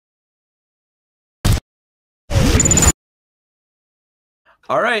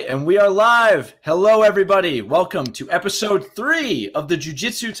All right, and we are live. Hello, everybody. Welcome to episode 3 of the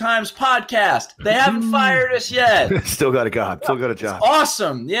Jiu-Jitsu Times podcast. They haven't fired us yet. Still got a job. Still got a job. It's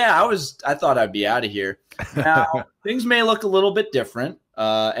awesome. Yeah, I thought I'd be out of here. Now, things may look a little bit different,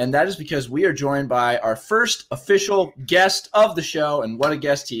 and that is because we are joined by our first official guest of the show, and what a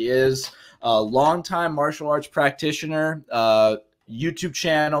guest he is. A longtime martial arts practitioner, YouTube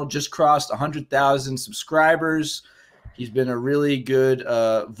channel, just crossed 100,000 subscribers. He's been a really good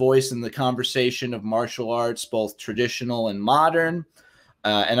voice in the conversation of martial arts, both traditional and modern.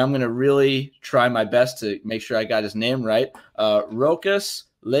 And I'm going to really try my best to make sure I got his name right. Rokas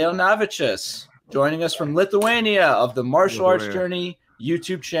Leonavičius, joining us from Lithuania of the Martial Arts Journey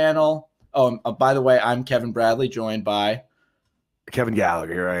YouTube channel. Oh, by the way, I'm Kevin Bradley, joined by Kevin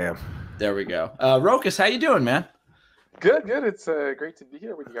Gallagher. Here I am. There we go. Rokas, how you doing, man? Good. It's great to be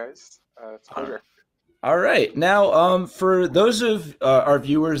here with you guys. It's a pleasure. All right. Now, for those of our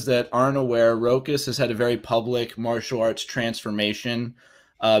viewers that aren't aware, Rokas has had a very public martial arts transformation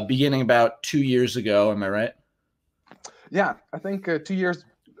beginning about 2 years ago. Am I right? Yeah, I think 2 years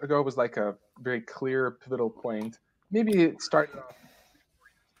ago was like a very clear, pivotal point. Maybe it started off.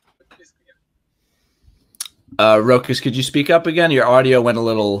 Rokas, could you speak up again? Your audio went a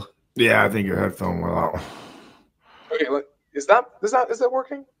little. Yeah, I think your headphone went out. Okay, is that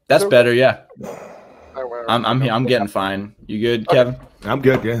working? That's better. Yeah. Oh, I'm getting fine. You good, Kevin? I'm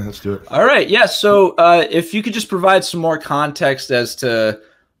good. Yeah, let's do it. All right. Yeah. So, if you could just provide some more context as to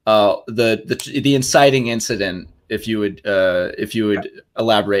the inciting incident, if you would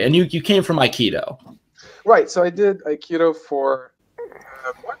elaborate. And you came from Aikido, right? So I did Aikido for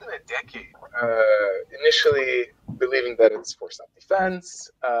more than a decade. Initially believing that it's for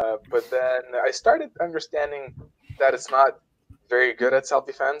self-defense, but then I started understanding that it's not very good at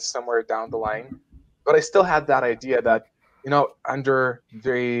self-defense somewhere down the line. But I still had that idea that, under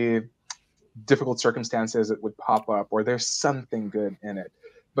very difficult circumstances, it would pop up or there's something good in it.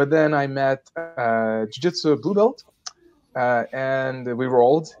 But then I met Jiu-Jitsu blue belt, and we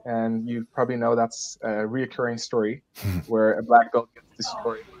rolled. And you probably know that's a reoccurring story where a black belt gets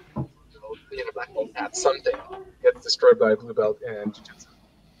destroyed. Being a black belt at something gets destroyed by a blue belt in Jiu-Jitsu.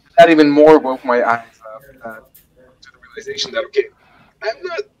 That even more woke my eyes up to the realization that, okay, I'm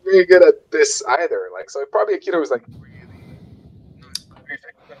not very good at this either. So probably Aikido was really not very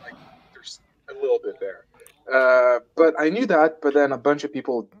effective, but there's a little bit there. But I knew that, but then a bunch of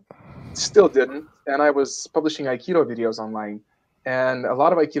people still didn't. And I was publishing Aikido videos online. And a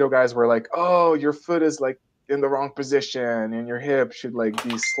lot of Aikido guys were like, oh, your foot is in the wrong position and your hip should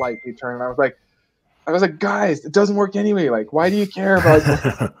be slightly turned. And I was like, guys, it doesn't work anyway. Why do you care about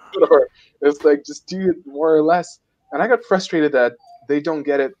it? It's just do it more or less. And I got frustrated that they don't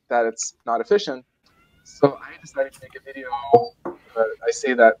get it, that it's not efficient. So I decided to make a video. I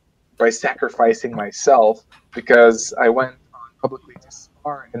say that by sacrificing myself, because I went on publicly to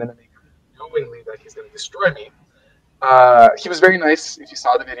spar and then I make knowingly that he's going to destroy me. He was very nice. If you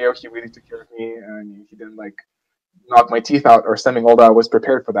saw the video, he really took care of me, and he didn't knock my teeth out or something. Although I was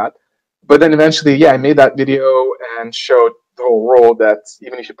prepared for that. But then eventually, yeah, I made that video and showed the whole world that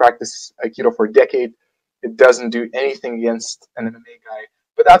even if you practice Aikido for a decade, it doesn't do anything against an MMA guy.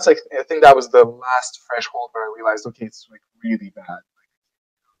 But that's I think that was the last threshold where I realized, okay, it's really bad.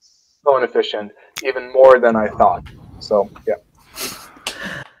 So inefficient, even more than I thought. So, yeah.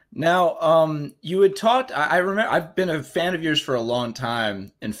 Now, you had talked. I remember. I've been a fan of yours for a long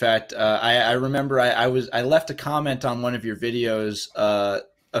time. In fact, I remember I left a comment on one of your videos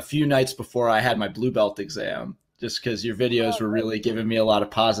a few nights before I had my blue belt exam, just because your videos were really giving me a lot of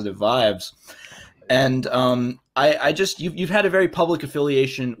positive vibes. And you've had a very public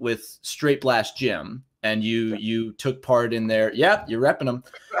affiliation with Straight Blast Gym, and you took part in their, yeah, you're repping them.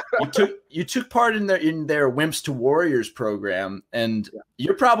 You took part in their Wimps to Warriors program, and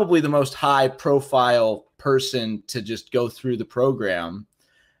you're probably the most high profile person to just go through the program.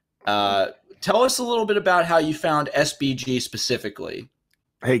 Tell us a little bit about how you found SBG specifically.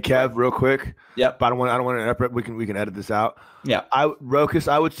 Hey, Kev, real quick. Yep. But I don't want to interrupt. We can edit this out. Yeah. Rokas,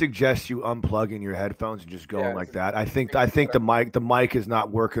 I would suggest you unplugging your headphones and just going like that. I think the mic is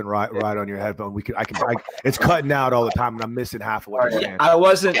not working right on your headphone. It's cutting out all the time, and I'm missing half of what you're saying. I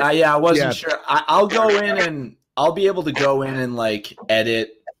wasn't sure. I'll go in and I'll be able to go in and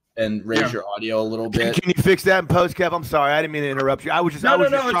edit and raise your audio a little bit. Can you fix that in post, Kev? I'm sorry, I didn't mean to interrupt you. I was just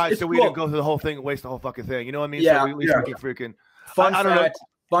trying so we didn't go through the whole thing and waste the whole fucking thing. You know what I mean? Yeah. So at least we can freaking. Fun fact.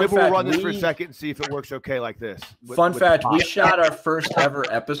 Maybe we'll run this for a second and see if it works okay like this. Fun fact, we shot our first ever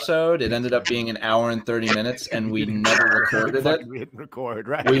episode. It ended up being an hour and 30 minutes, and we never recorded it. We didn't record,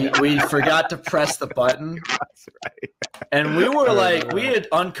 right? We forgot to press the button. That's right. And we were like, we had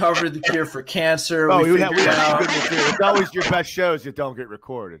uncovered the cure for cancer. Oh, we had good material. It's always your best shows that don't get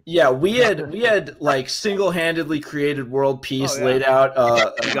recorded. Yeah, we had like single-handedly created world peace, laid out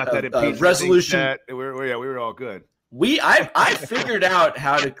we got that resolution. We were all good. I figured out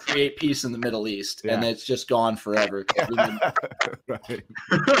how to create peace in the Middle East, and it's just gone forever. Right.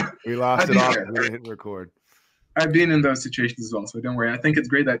 We lost it off. We didn't record. I've been in those situations as well, so don't worry. I think it's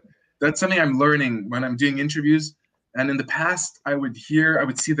great that that's something I'm learning when I'm doing interviews. And in the past, I would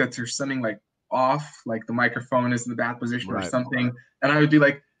see that there's something like off, like the microphone is in the bad position or something, and I would be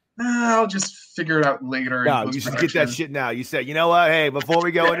like, I'll just figure it out later. No, you should get that shit now. You said, you know what? Hey, before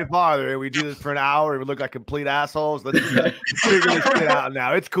we go any farther, we do this for an hour and we look like complete assholes. Let's figure this shit out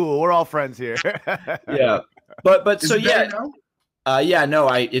now. It's cool. We're all friends here. Yeah. But so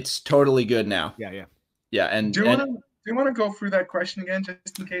it's totally good now. Yeah. And do you want to go through that question again,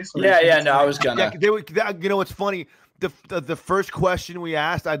 just in case? No, I was gonna. You know what's funny? The first question we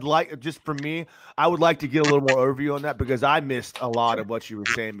asked, I would like to get a little more overview on that because I missed a lot of what you were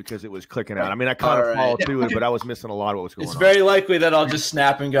saying because it was clicking out. I mean, I kind of followed through it, but I was missing a lot of what was going on. It's very likely that I'll just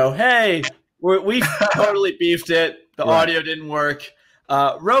snap and go, hey, we totally beefed it. The audio didn't work.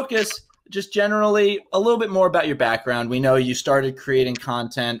 Rokas, just generally a little bit more about your background. We know you started creating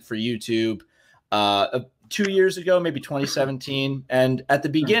content for YouTube 2 years ago, maybe 2017. And at the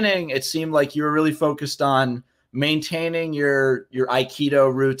beginning, it seemed like you were really focused on maintaining your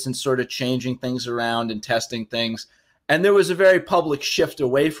Aikido roots and sort of changing things around and testing things. And there was a very public shift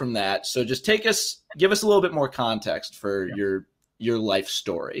away from that. So just give us a little bit more context for your life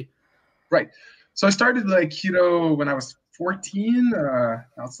story. Right. So I started Aikido when I was 14.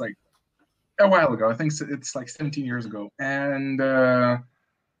 That's like a while ago. I think it's like 17 years ago. And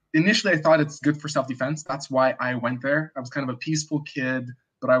initially I thought it's good for self-defense. That's why I went there. I was kind of a peaceful kid,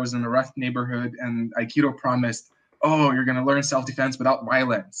 but I was in a rough neighborhood, and Aikido promised, you're going to learn self-defense without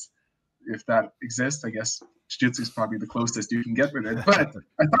violence. If that exists, I guess Jiu-Jitsu is probably the closest you can get with it. But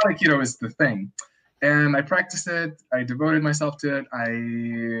I thought Aikido is the thing. And I practiced it. I devoted myself to it.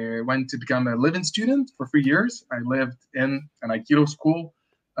 I went to become a live-in student for 3 years. I lived in an Aikido school.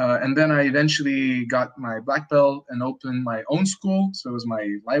 And then I eventually got my black belt and opened my own school. So it was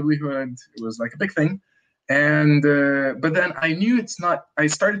my livelihood. It was like a big thing. And but then I knew I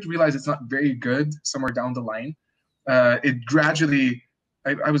started to realize it's not very good somewhere down the line. I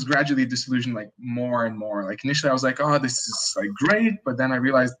was gradually disillusioned like more and more. Like initially I was like, this is like great. But then I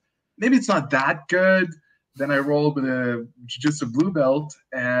realized maybe it's not that good. Then I rolled with a Jiu-Jitsu blue belt,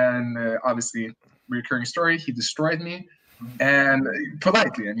 and obviously recurring story, he destroyed me. And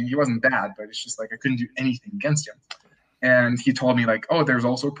politely, I mean, he wasn't bad, but it's just like I couldn't do anything against him. And he told me like, there's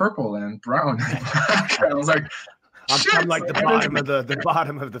also purple and brown. And I was like, I'm like the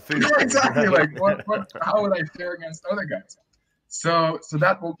bottom of the food. Yeah, exactly. Like how would I fare against other guys? So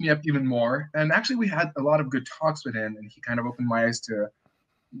that woke me up even more. And actually we had a lot of good talks with him, and he kind of opened my eyes to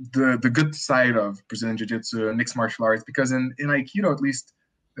the good side of Brazilian Jiu-Jitsu and mixed martial arts, because in Aikido, at least,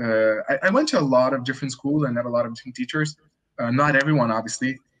 I went to a lot of different schools and had a lot of different teachers. Not everyone,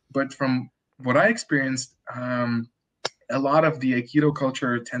 obviously, but from what I experienced, a lot of the Aikido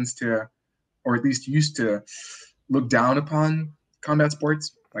culture tends to, or at least used to, look down upon combat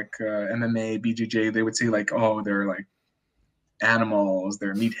sports like MMA, BJJ. They would say like, they're like animals,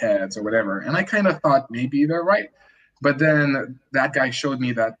 they're meatheads or whatever. And I kind of thought maybe they're right. But then that guy showed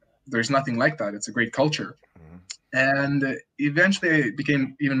me that there's nothing like that. It's a great culture. And eventually it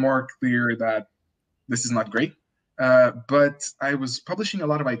became even more clear that this is not great. But I was publishing a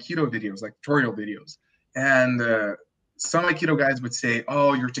lot of Aikido videos, like tutorial videos. And some Aikido guys would say,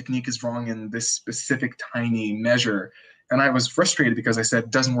 your technique is wrong in this specific tiny measure. And I was frustrated because I said, it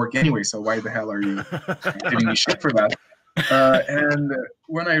doesn't work anyway, so why the hell are you giving me shit for that? And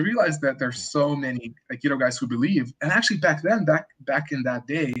when I realized that there's so many Aikido guys who believe, and actually back then, back in that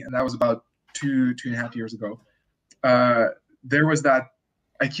day, and that was about two and a half years ago, there was that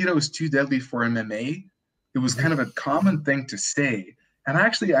Aikido is too deadly for MMA. It was kind of a common thing to say. And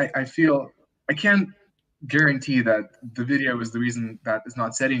actually, I feel, I can't guarantee that the video is the reason that is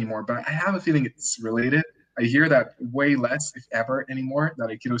not said anymore, but I have a feeling it's related. I hear that way less, if ever, anymore, that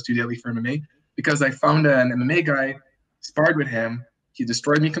Aikido is too deadly for MMA, because I found an MMA guy, sparred with him, he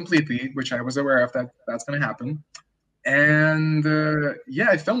destroyed me completely, which I was aware of that's going to happen. And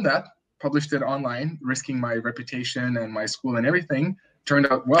I filmed that, published it online, risking my reputation and my school and everything. Turned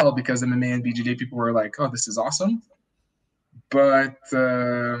out well, because MMA and BJJ people were like, this is awesome. but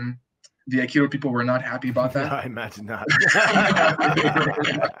the Aikido people were not happy about that. I imagine not.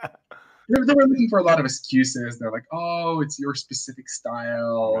 They were looking for a lot of excuses. They're like, "Oh, it's your specific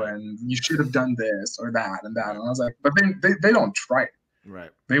style, Right. and you should have done this or that and that." And I was like, "But they don't try it.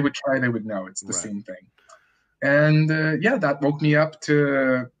 Right. They would try, they would know. It's the Right. same thing." And yeah, that woke me up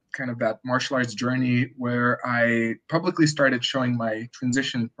to kind of that martial arts journey where I publicly started showing my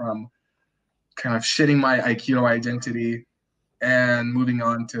transition from kind of shedding my Aikido identity and moving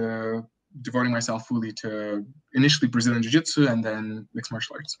on to devoting myself fully to initially Brazilian Jiu-Jitsu and then mixed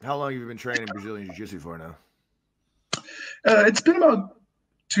martial arts. How long have you been training Brazilian Jiu-Jitsu for now? It's been about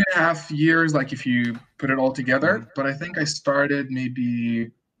 2.5 years, like if you put it all together. But I think I started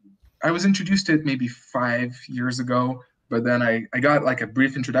I was introduced to it maybe 5 years ago, but then I got like a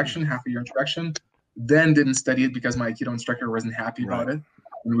brief introduction, half a year introduction, then didn't study it because my Aikido instructor wasn't happy about it.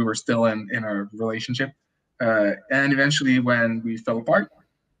 And we were still in a relationship. And eventually when we fell apart,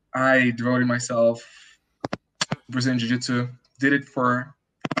 I devoted myself to Brazilian Jiu-Jitsu, did it for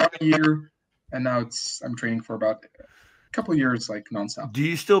about a year, and now I'm training for about a couple of years, like nonstop. Do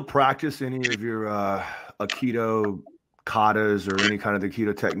you still practice any of your Aikido katas or any kind of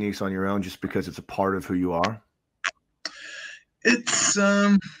Aikido techniques on your own just because it's a part of who you are? It's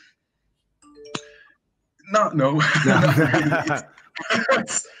no.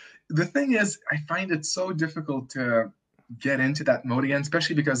 The thing is, I find it so difficult to get into that mode again,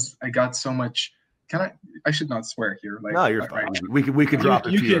 especially because I got so much. I should not swear here. Like, no, you're fine. We can drop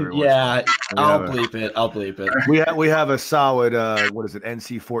it. You can, yeah. I'll bleep it. I'll bleep it. We have a solid what is it,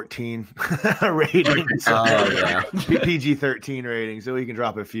 NC-14 rating. So yeah. PG-13 rating, so we can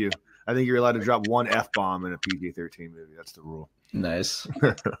drop a few. I think you're allowed to drop one F-bomb in a PG-13 movie. That's the rule. Nice.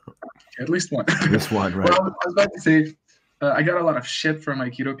 At least one. This one, right? Well, I was about to say, I got a lot of shit from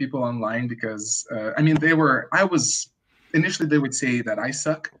Aikido people online because, initially they would say that I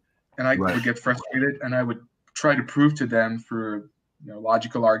suck, and I would get frustrated, and I would try to prove to them through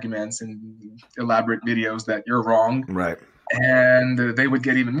logical arguments and elaborate videos that you're wrong. Right. And they would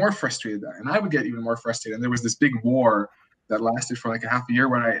get even more frustrated, and I would get even more frustrated. And there was this big war that lasted for like a half a year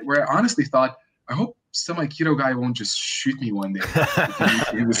where I honestly thought, I hope some Aikido guy won't just shoot me one day.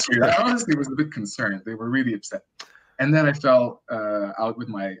 I honestly was a bit concerned. They were really upset. And then I fell out with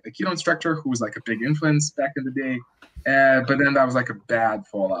my Aikido instructor, who was like a big influence back in the day. But then that was like a bad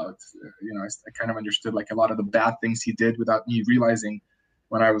fallout. I kind of understood like a lot of the bad things he did without me realizing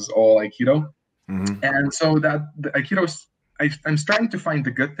when I was all Aikido. Mm-hmm. And so that the Aikido, I'm starting to find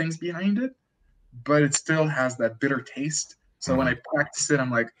the good things behind it, but it still has that bitter taste. So when I practice it,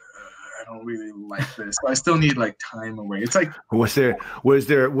 I'm like, I don't really like this. So I still need like time away. It's like, was there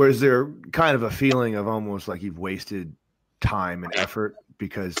kind of a feeling of almost like you've wasted time and effort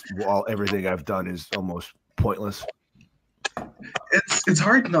because everything I've done is almost pointless? It's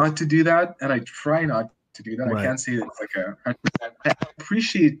hard not to do that, and I try not to do that. Right. I can't say it's like I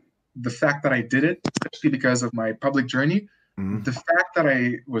appreciate the fact that I did it, especially because of my public journey. Mm-hmm. The fact that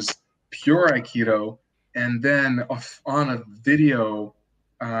I was pure Aikido, and then on a video,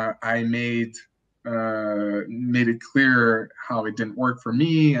 I made it clear how it didn't work for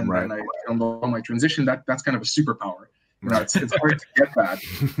me, and then I filmed all my transition. That's kind of a superpower. It's hard to get that.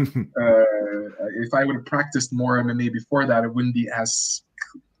 If I would have practiced more MMA before that,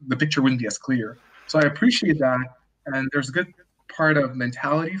 the picture wouldn't be as clear. So I appreciate that, and there's a good part of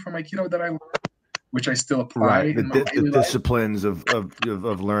mentality from Aikido that I learned, which I still apply. Right. The disciplines of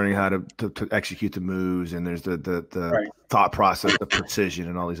learning how to execute the moves, and there's the thought process, the precision,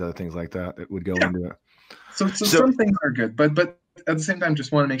 and all these other things like that would go into it. So some things are good, but at the same time,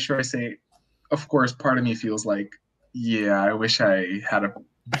 just want to make sure I say, of course, part of me feels like, yeah, I wish I had a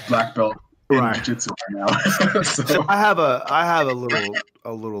black belt in Jiu-Jitsu right now. So I have a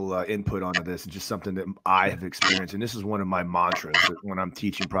little input onto this, and just something that I have experienced, and this is one of my mantras when I'm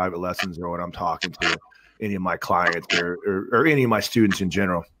teaching private lessons or when I'm talking to any of my clients or any of my students in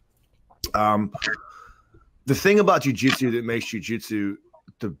general. The thing about Jiu-Jitsu that makes Jiu-Jitsu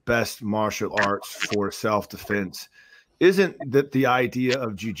the best martial arts for self-defense isn't that the idea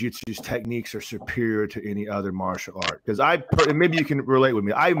of Jiu-Jitsu's techniques are superior to any other martial art. Because maybe you can relate with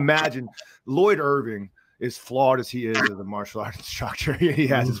me. I imagine Lloyd Irving, as flawed as he is as a martial arts instructor, he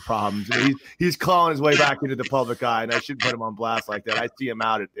has his problems. He's clawing his way back into the public eye, and I shouldn't put him on blast like that. I see him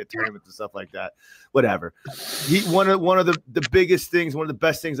out at tournaments and stuff like that. Whatever. One of the biggest things, one of the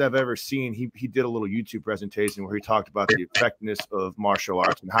best things I've ever seen, he did a little YouTube presentation where he talked about the effectiveness of martial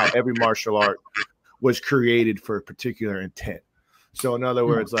arts and how every martial art was created for a particular intent. So in other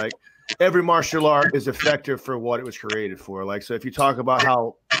words, like every martial art is effective for what it was created for. Like, so if you talk about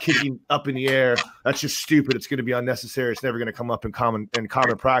how kicking up in the air. That's just stupid. It's going to be unnecessary. It's never going to come up in common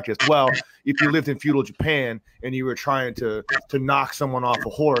practice. Well, if you lived in feudal Japan and you were trying to knock someone off a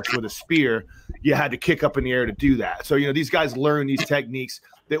horse with a spear, you had to kick up in the air to do that. So, these guys learned these techniques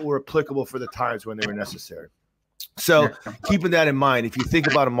that were applicable for the times when they were necessary. So keeping that in mind, if you think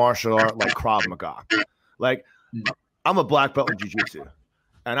about a martial art like Krav Maga, like I'm a black belt in Jiu-Jitsu,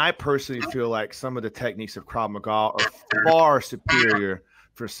 and I personally feel like some of the techniques of Krav Maga are far superior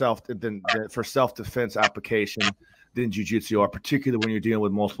for self-defense application than Jiu-Jitsu are, particularly when you're dealing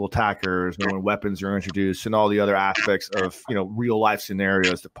with multiple attackers and when weapons are introduced and all the other aspects of real life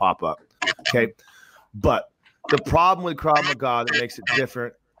scenarios that pop up. Okay, but the problem with Krav Maga that makes it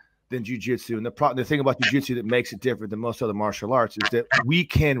different than Jiu-Jitsu, and the thing about Jiu-Jitsu that makes it different than most other martial arts, is that we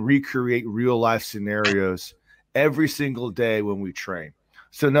can recreate real life scenarios every single day when we train.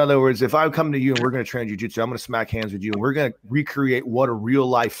 So in other words, if I come to you and we're going to train Jiu-Jitsu, I'm going to smack hands with you and we're going to recreate what a real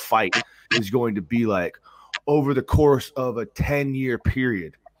life fight is going to be like over the course of a 10-year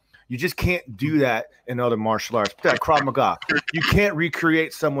period. You just can't do that in other martial arts. Krav Maga, you can't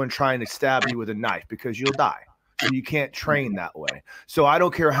recreate someone trying to stab you with a knife because you'll die. So you can't train that way. So I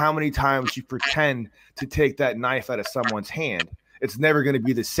don't care how many times you pretend to take that knife out of someone's hand. It's never going to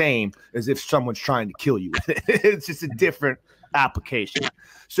be the same as if someone's trying to kill you with it. It's just a different application.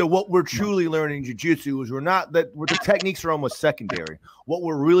 So what we're truly learning in Jiu-Jitsu is the techniques are almost secondary. What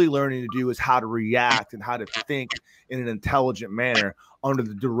we're really learning to do is how to react and how to think in an intelligent manner under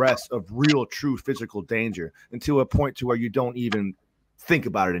the duress of real, true physical danger, until a point to where you don't even think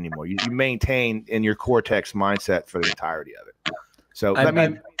about it anymore. You maintain in your cortex mindset for the entirety of it. So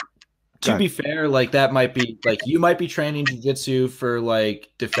to be fair, like that might be like you might be training jiu-jitsu for like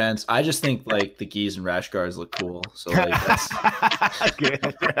defense. I just think like the gis and rash guards look cool. So like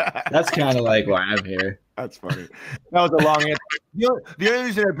that's kind of like why I'm here. That's funny. That was a long answer. The only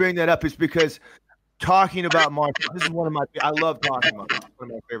reason I bring that up is because talking about martial, this is I love talking about it.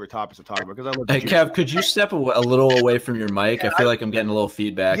 One of my favorite topics to talk about because I love. Hey, Kev, could you step a little away from your mic? I feel like I'm getting a little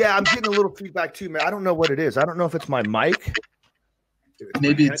feedback. Yeah, I'm getting a little feedback too, man. I don't know what it is. I don't know if it's my mic.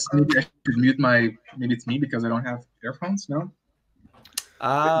 Maybe I should mute maybe it's me because I don't have earphones. No.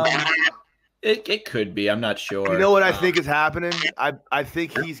 It could be. I'm not sure. You know what I think is happening? I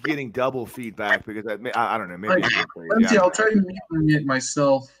think he's getting double feedback because I don't know. Maybe I'll try to mute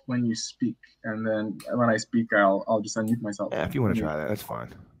myself when you speak, and then when I speak, I'll just unmute myself. Yeah, if you want to try that, that's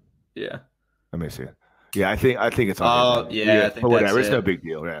fine. Yeah. Let me see. Yeah, I think it's on. Oh yeah, I think whatever. It's no big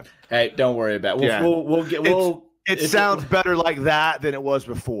deal. Yeah. Hey, don't worry about it. It sounds better like that than it was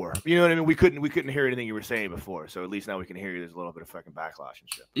before. You know what I mean? We couldn't hear anything you were saying before, so at least now we can hear you. There's a little bit of fucking backlash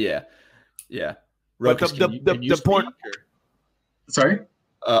and shit. Yeah, yeah. Rokas, the point. Sorry.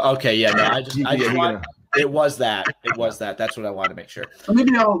 Okay. Yeah. No. It was that. That's what I wanted to make sure. Well,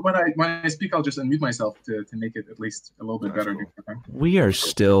 maybe when I speak, I'll just unmute myself to make it at least a little bit better. Cool. We are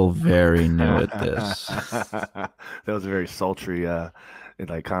still very new at this. That was a very sultry.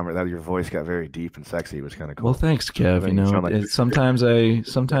 Comment that your voice got very deep and sexy. It was kind of cool. Well, thanks, Kev. Sometimes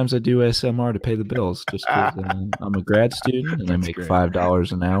I do ASMR to pay the bills just because I'm a grad student and I make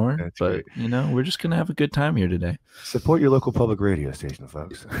 $5 an hour. That's but great. We're just gonna have a good time here today. Support your local public radio station,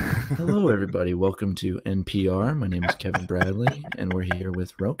 folks. Hello, everybody. Welcome to NPR. My name is Kevin Bradley, and we're here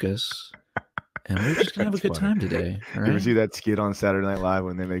with Rokas. And we're just gonna have a good time today. All right? You ever see that skit on Saturday Night Live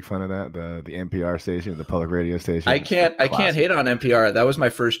when they make fun of that the NPR station, the public radio station? I can't hate on NPR. That was my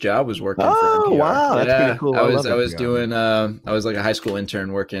first job. Was working for NPR. Wow, that's pretty cool. I was doing I was like a high school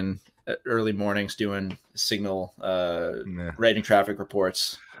intern working early mornings doing signal rating traffic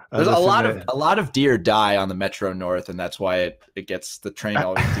reports. There's a lot of deer die on the Metro North, and that's why it gets the train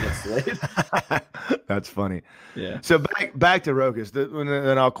always gets delayed. That's funny. Yeah. So back to Rokas,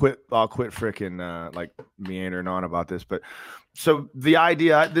 then I'll quit freaking like meandering on about this. But so the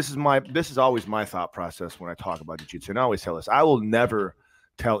idea, this is always my thought process when I talk about jiu-jitsu, and I always tell this: I will never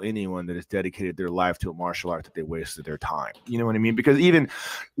tell anyone that has dedicated their life to a martial art that they wasted their time. You know what I mean? Because even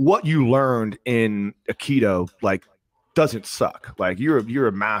what you learned in Aikido, like, doesn't suck. Like you're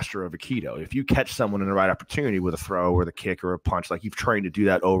a master of Aikido. If you catch someone in the right opportunity with a throw or the kick or a punch, like you've trained to do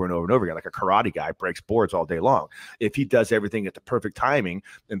that over and over and over again. Like a karate guy breaks boards all day long. If he does everything at the perfect timing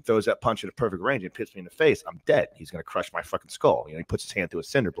and throws that punch at a perfect range and hits me in the face, I'm dead. He's going to crush my fucking skull. He puts his hand through a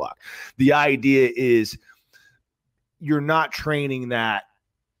cinder block. The idea is you're not training that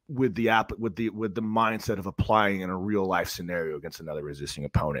with the mindset of applying in a real life scenario against another resisting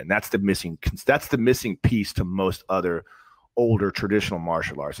opponent. And that's the missing piece to most other older traditional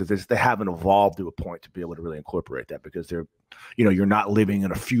martial arts, is they haven't evolved to a point to be able to really incorporate that, because you're not living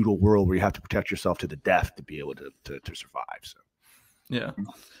in a feudal world where you have to protect yourself to the death to be able to survive. So Yeah.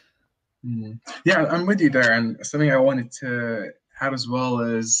 Yeah, I'm with you there. And something I wanted to add as well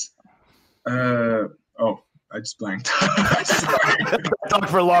is, oh, I just blanked. Talked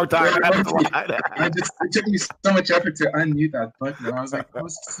for a long time. It took me so much effort to unmute that button. And I was like, I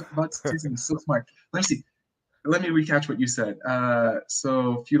was about to say something so smart. Let me see. Let me recatch what you said.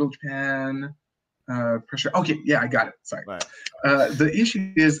 So feudal Japan, pressure. Okay, yeah, I got it. Sorry. Right. The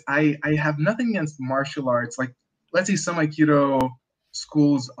issue is I have nothing against martial arts. Like, let's say some Aikido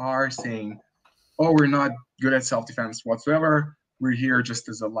schools are saying, oh, we're not good at self-defense whatsoever. We're here just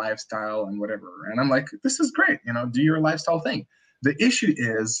as a lifestyle and whatever. And I'm like, this is great. Do your lifestyle thing. The issue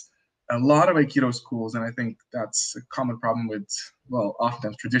is a lot of Aikido schools, and I think that's a common problem with, well,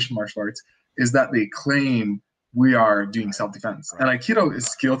 oftentimes traditional martial arts, is that they claim we are doing self-defense. And Aikido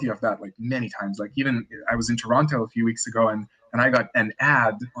is guilty of that like many times. Like even I was in Toronto a few weeks ago and I got an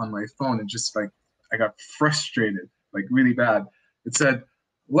ad on my phone and just like, I got frustrated, like really bad. It said,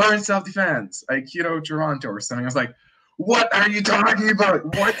 learn self-defense, Aikido Toronto or something. I was like, what are you talking about?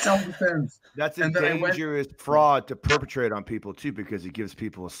 What self-defense? That's a dangerous fraud to perpetrate on people too, because it gives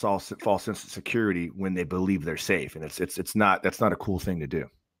people a false sense of security when they believe they're safe. And that's not a cool thing to do.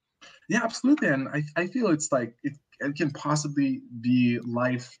 Yeah, absolutely. And I feel it's like it can possibly be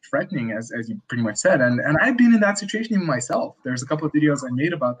life-threatening, as you pretty much said. And I've been in that situation even myself. There's a couple of videos I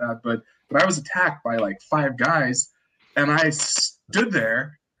made about that, but I was attacked by like 5 guys, and I stood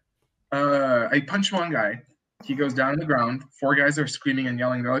there. I punched one guy. He goes down on the ground. 4 guys are screaming and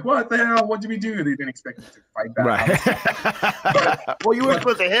yelling. They're like, what the hell? What did we do? They didn't expect me to fight back. Right. Well, you weren't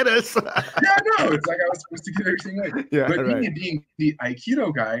supposed to hit us. Yeah, no. It's like I was supposed to get everything right. Yeah, but me being the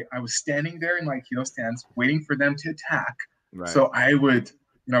Aikido guy, I was standing there in my Aikido stance waiting for them to attack. Right. So I would,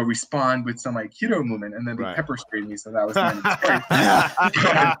 respond with some Aikido movement, and then they pepper sprayed me. So that was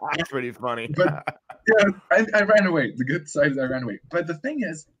That's pretty funny. But yeah, I ran away. The good side is I ran away. But the thing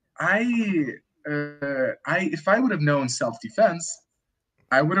is, if I would have known self-defense,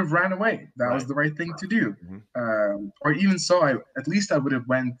 I would have ran away. That was the right thing to do. Mm-hmm. Or even so, at least I would have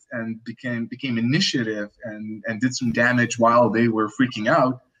went and became initiative and did some damage while they were freaking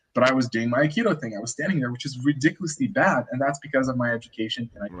out. But I was doing my Aikido thing. I was standing there, which is ridiculously bad, and that's because of my education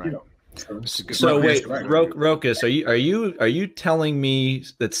in Aikido. Right. So wait, Rokas, are you telling me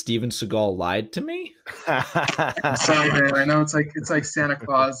that Steven Seagal lied to me? I'm sorry, man. I know it's like Santa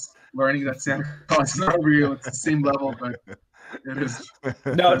Claus. Learning that Santa Claus is not real. It's the same level, but it is.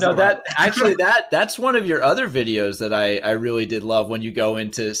 No, that's one of your other videos that I really did love when you go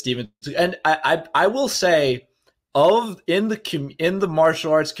into Steven. And I will say, in the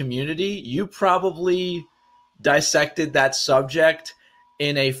martial arts community, you probably dissected that subject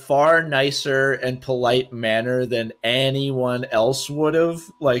in a far nicer and polite manner than anyone else would have.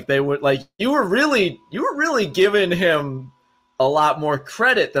 Like you were really giving him a lot more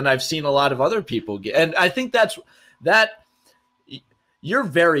credit than I've seen a lot of other people get. And I think you're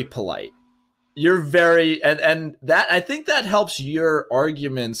very polite. You're very, and that, I think that helps your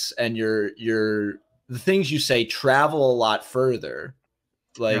arguments and the things you say travel a lot further.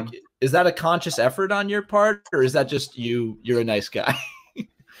 Like, is that a conscious effort on your part, or is that just you're a nice guy?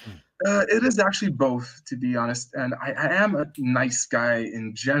 It is actually both, to be honest. And I am a nice guy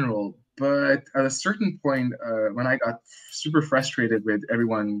in general. But at a certain point, when I got super frustrated with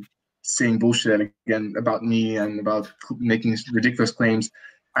everyone saying bullshit again about me and about making ridiculous claims,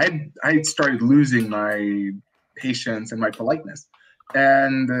 I started losing my patience and my politeness.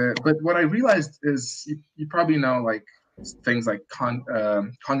 And but what I realized is, you probably know, like things like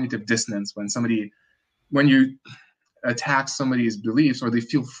cognitive dissonance. When you attack somebody's beliefs or they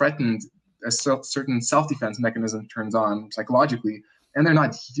feel threatened, a certain self-defense mechanism turns on psychologically. And they're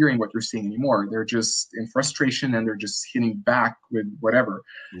not hearing what you're saying anymore. They're just in frustration, and they're just hitting back with whatever.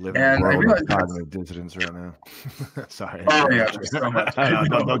 And I realized cognitive dissonance right now. Sorry. Oh yeah, there's so much.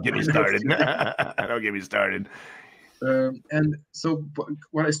 Don't get me started. Don't get me started. And so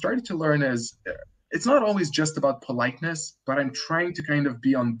what I started to learn is, it's not always just about politeness, but I'm trying to kind of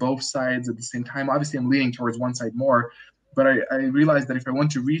be on both sides at the same time. Obviously, I'm leaning towards one side more, but I realized that if I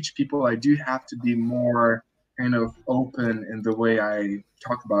want to reach people, I do have to be more kind of open in the way I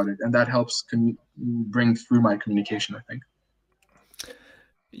talk about it, and that helps bring through my communication, I think.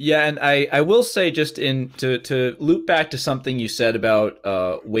 Yeah, and I will say, just to loop back to something you said about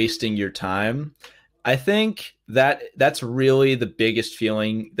wasting your time, I think that's really the biggest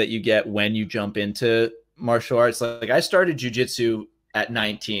feeling that you get when you jump into martial arts. Like I started jiu-jitsu at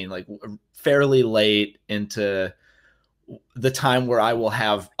 19, like fairly late into the time where I will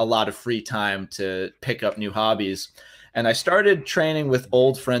have a lot of free time to pick up new hobbies. And I started training with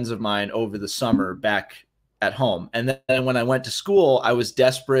old friends of mine over the summer back at home. And then when I went to school, I was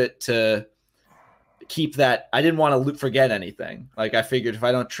desperate to keep that. I didn't want to forget anything. Like I figured if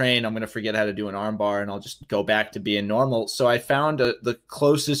I don't train, I'm going to forget how to do an armbar and I'll just go back to being normal. So I found the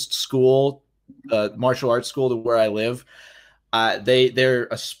closest school, martial arts school to where I live. They're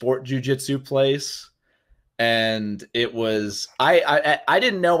a sport jiu-jitsu place. And it was, I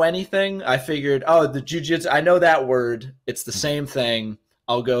didn't know anything. I figured, oh, the jiu-jitsu, I know that word. It's the same thing.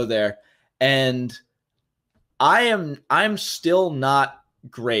 I'll go there. And I'm still not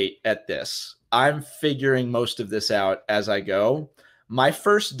great at this. I'm figuring most of this out as I go. My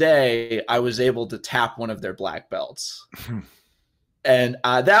first day, I was able to tap one of their black belts. And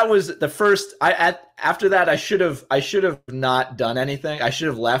that was the first. After that, I should have not done anything. I should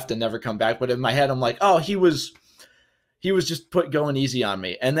have left and never come back. But in my head, I'm like, oh, he was just going easy on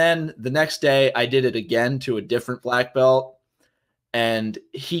me. And then the next day, I did it again to a different black belt, and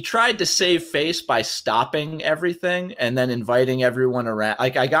he tried to save face by stopping everything and then inviting everyone around.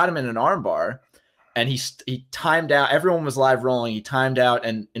 Like I got him in an armbar, and he timed out. Everyone was live rolling. He timed out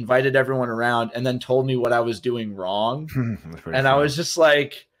and invited everyone around and then told me what I was doing wrong. And funny. I was just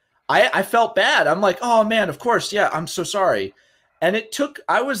like, I felt bad. I'm like, oh man, of course. Yeah. I'm so sorry. And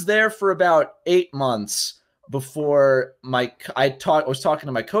I was there for about 8 months before I was talking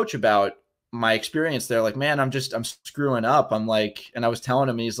to my coach about my experience there. Like, man, I'm screwing up. I'm like, and I was telling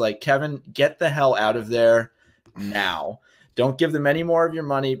him, he's like, Kevin, get the hell out of there now. Don't give them any more of your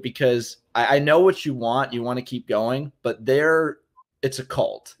money, because I know what you want. You want to keep going, but it's a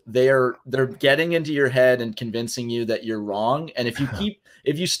cult. They're getting into your head and convincing you that you're wrong. And if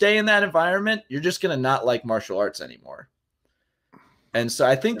you stay in that environment, you're just going to not like martial arts anymore. And so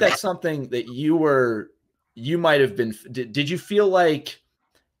I think that's something that you might have been. Did you feel like,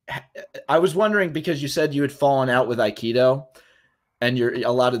 I was wondering, because you said you had fallen out with Aikido and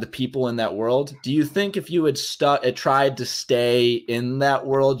a lot of the people in that world. Do you think if you had tried to stay in that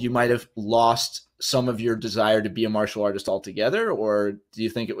world, you might have lost some of your desire to be a martial artist altogether? Or do you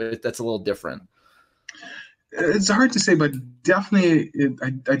think that's a little different? It's hard to say, but definitely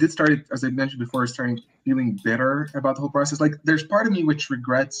I did start, as I mentioned before, starting feeling bitter about the whole process. Like there's part of me which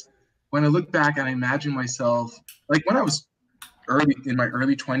regrets when I look back and I imagine myself, like when I was in my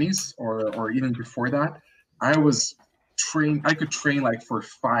early 20s or even before that, I could train like for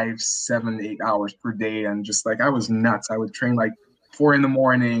 5, 7, 8 hours per day, and just like I was nuts. I would train like 4 in the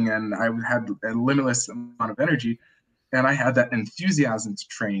morning, and I had a limitless amount of energy, and I had that enthusiasm to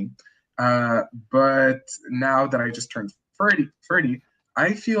train. But now that I just turned 30,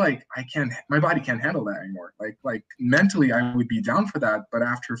 I feel like my body can't handle that anymore. Like mentally, I would be down for that, but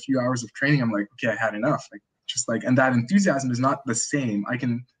after a few hours of training, I'm like, okay, I had enough. And that enthusiasm is not the same. I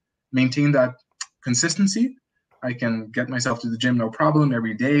can maintain that consistency. I can get myself to the gym no problem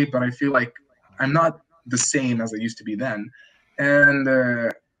every day, but I feel like I'm not the same as I used to be then. And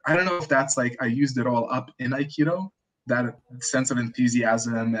I don't know if that's like I used it all up in Aikido, that sense of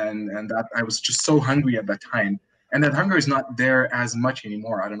enthusiasm, and that I was just so hungry at that time. And that hunger is not there as much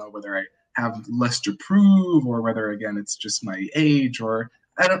anymore. I don't know whether I have less to prove, or whether, again, it's just my age, or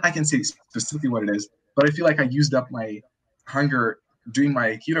I can say specifically what it is. But I feel like I used up my hunger doing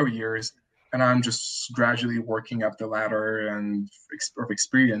my Aikido years, and I'm just gradually working up the ladder and of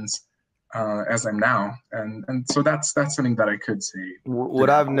experience as I'm now, and so that's something that I could say. What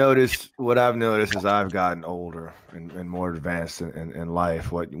I've noticed is I've gotten older and more advanced in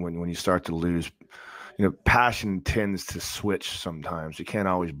life. When you start to lose, passion tends to switch sometimes. You can't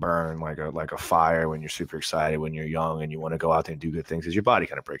always burn like a fire when you're super excited, when you're young and you want to go out there and do good things, because your body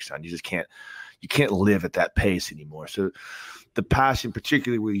kind of breaks down. You can't live at that pace anymore. So the passion,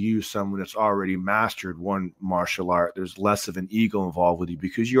 particularly with you, someone that's already mastered one martial art, there's less of an ego involved with you,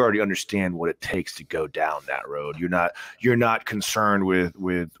 because you already understand what it takes to go down that road. You're not concerned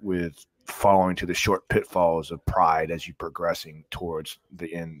with falling to the short pitfalls of pride as you're progressing towards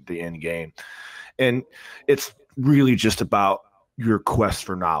the end game. And it's really just about your quest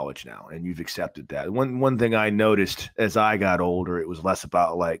for knowledge now, and you've accepted that. One thing I noticed as I got older, it was less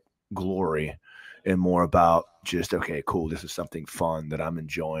about like glory and more about just, okay, cool, this is something fun that I'm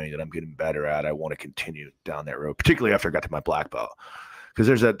enjoying, that I'm getting better at. I want to continue down that road, particularly after I got to my black belt. Because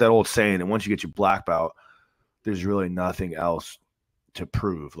there's that old saying that once you get your black belt, there's really nothing else to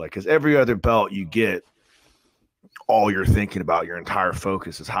prove. Like, because every other belt you get, all you're thinking about, your entire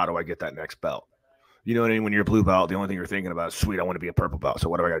focus is, how do I get that next belt? You know what I mean? When you're a blue belt, the only thing you're thinking about is, sweet, I want to be a purple belt. So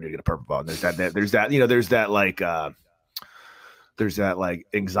what do I got to do to get a purple belt? And there's that like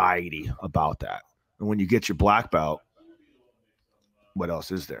anxiety about that. And when you get your black belt, what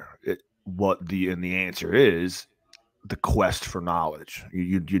else is there? The answer is the quest for knowledge.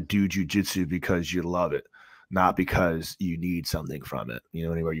 You do jiu-jitsu because you love it. not because you need something from it. You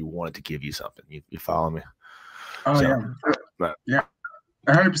know, anywhere you want it to give you something. You follow me? Oh, so, yeah. But, yeah,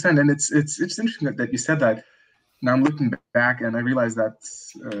 100%. And it's interesting that you said that. Now I'm looking back and I realize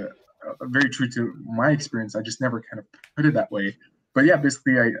that's very true to my experience. I just never kind of put it that way. But yeah,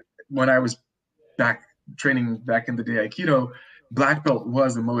 basically, when I was training back in the day Aikido, black belt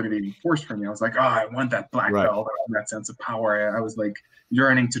was a motivating force for me. I was like, oh, I want that black belt, that sense of power. I was like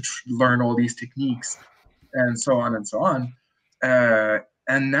yearning to learn all these techniques and so on and so on.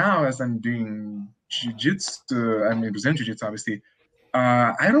 And now as I'm doing Jiu-Jitsu, I mean, Brazilian Jiu-Jitsu, obviously,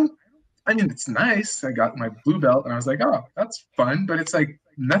 I mean, it's nice. I got my blue belt and I was like, oh, that's fun. But it's like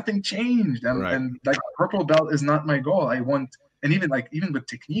nothing changed. And like purple belt is not my goal. I want, and even with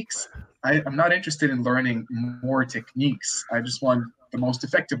techniques, I'm not interested in learning more techniques. I just want the most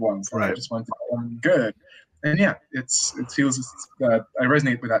effective ones. I just want them good. And yeah, it feels I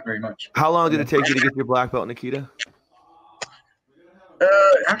resonate with that very much. How long did it take you to get your black belt in Aikido?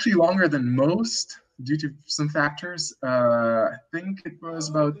 Actually, longer than most due to some factors. I think it was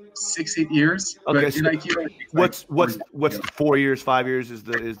about 6-8 years. Okay, but so in Aikido, what's 4 years, 5 years is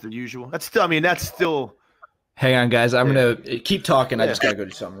the usual? That's still. I mean, that's still. Hang on, guys. I'm gonna keep talking. I just gotta go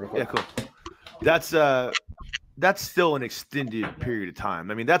do something real quick. Yeah, cool. That's still an extended period of time.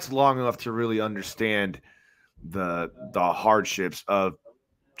 I mean, that's long enough to really understand the hardships of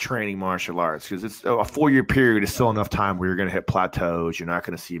training martial arts, because it's a 4-year period is still enough time where you're going to hit plateaus. You're not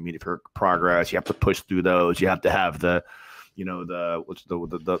going to see immediate progress. You have to push through those. You have to have the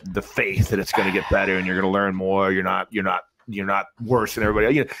faith that it's going to get better and you're going to learn more. You're not worse than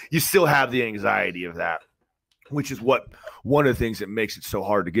everybody. You know, you still have the anxiety of that, which is one of the things that makes it so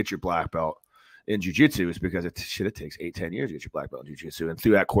hard to get your black belt in jiu-jitsu, is because it takes 8-10 years to get your black belt in jiu-jitsu. And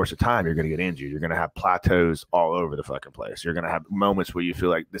through that course of time, you're going to get injured. You're going to have plateaus all over the fucking place. You're going to have moments where you feel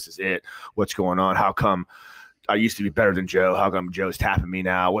like, this is it. What's going on? How come I used to be better than Joe? How come Joe's tapping me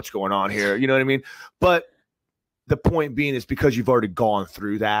now? What's going on here? You know what I mean? But the point being is, because you've already gone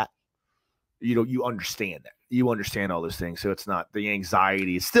through that, you understand that. You understand all those things. So it's not, the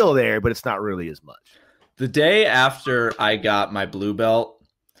anxiety is still there, but it's not really as much. The day after I got my blue belt,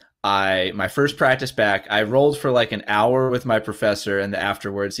 my first practice back, I rolled for like an hour with my professor, and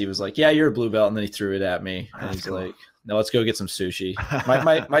afterwards he was like, yeah, you're a blue belt. And then he threw it at me. And he's like, no, let's go get some sushi.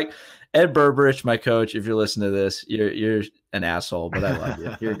 My Ed Berberich, my coach, if you're listening to this, you're an asshole, but I love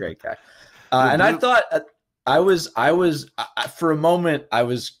you. You're a great guy. And I thought I was for a moment, I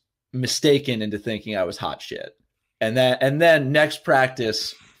was mistaken into thinking I was hot shit. And then next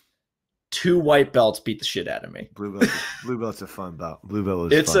practice, 2 white belts beat the shit out of me. Blue belt's a fun belt. Blue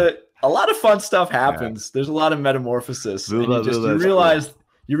belt is fun. A lot of fun stuff happens. Yeah. There's a lot of metamorphosis.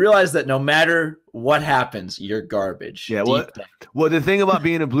 You realize that no matter what happens, you're garbage. Yeah. Well, the thing about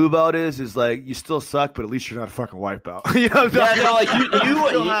being a blue belt is like, you still suck, but at least you're not a fucking white belt. You know what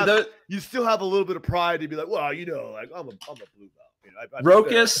I'm saying? You still have a little bit of pride to be like, well, like I'm a blue belt.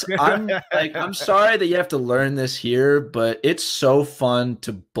 Rokas, I'm sorry that you have to learn this here, but it's so fun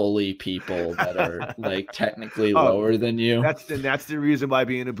to bully people that are like technically lower than you. That's the reason why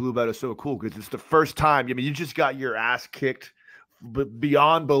being a blue belt is so cool, because it's the first time. I mean, you just got your ass kicked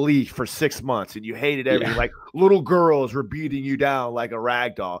beyond belief for 6 months, and you hated everything. Yeah. Like little girls were beating you down like a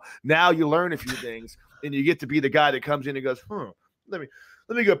rag doll. Now you learn a few things, and you get to be the guy that comes in and goes,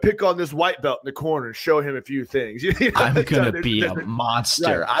 let me go pick on this white belt in the corner and show him a few things. I'm going to be a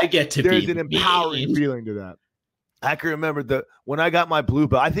monster. Right. I get to There's an empowering feeling to that. I can remember when I got my blue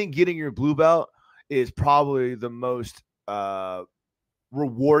belt, I think getting your blue belt is probably the most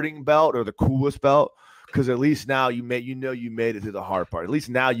rewarding belt, or the coolest belt, because at least now you made it to the hard part. At least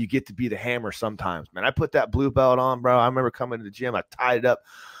now you get to be the hammer sometimes, man. I put that blue belt on, bro. I remember coming to the gym, I tied it up,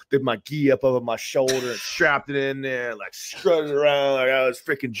 did my gi up over my shoulder and strapped it in there, like strutted around like I was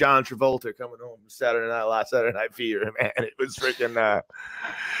freaking John Travolta coming home from Saturday Night Fever, man. It was freaking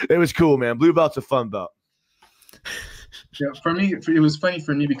it was cool, man. Blue belt's a fun belt. Yeah, for me, it was funny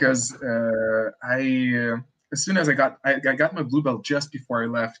for me because as soon as I got my blue belt just before I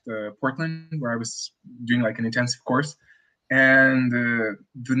left Portland, where I was doing like an intensive course, and the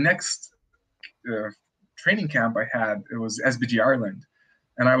next training camp I had, it was SBG Ireland.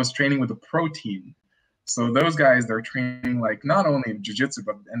 And I was training with a pro team. So those guys, they're training like not only jiu-jitsu,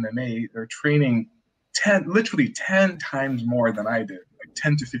 but MMA. They're training literally 10 times more than I did, like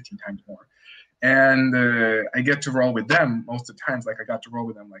 10 to 15 times more. And I get to roll with them most of the times. Like I got to roll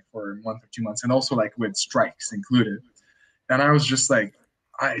with them like for a month or 2 months, and also like with strikes included. And I was just like,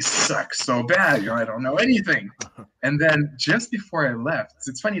 I suck so bad. I don't know anything. And then just before I left,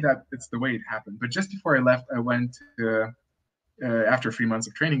 it's funny that it's the way it happened. But just before I left, I went to after 3 months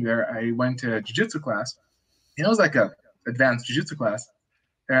of training there, I went to a jiu-jitsu class, it was like a advanced jiu-jitsu class.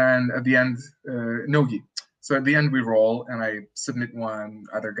 And at the end, no-gi. So at the end, we roll, and I submit one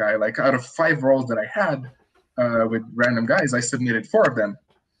other guy. Like out of 5 rolls that I had with random guys, I submitted 4 of them.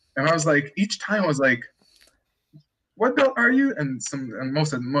 And I was like, each time I was like, "What belt are you?" And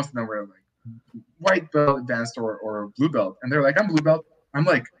most of them were like white belt, advanced, or blue belt. And they're like, "I'm blue belt." I'm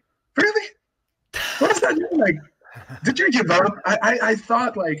like, "Really? What does that mean? Like, did you give up?" I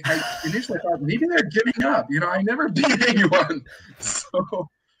thought, like, I initially thought maybe they're giving up. You know, I never beat anyone, so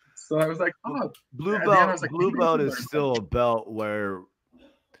I was like, "Oh, blue belt." Like, blue belt is still a belt where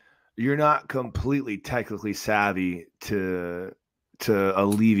you're not completely technically savvy to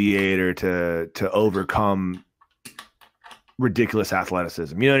alleviate or to overcome ridiculous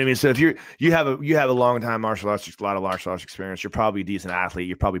athleticism. You know what I mean? So if you have a long time martial arts, a lot of martial arts experience, you're probably a decent athlete.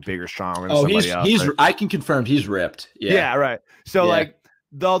 You're probably bigger, stronger than somebody else. Right? I can confirm he's ripped. Yeah, right. So like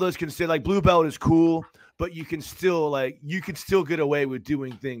all those consider, like blue belt is cool, but you can still get away with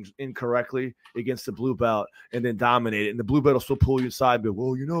doing things incorrectly against the blue belt and then dominate it. And the blue belt will still pull you aside, but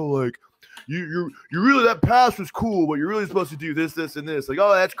well, you know, like you really, that pass was cool, but you're really supposed to do this, this, and this. Like,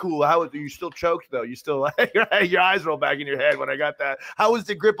 oh, that's cool. How you still choked though? You still like your eyes roll back in your head when I got that. How was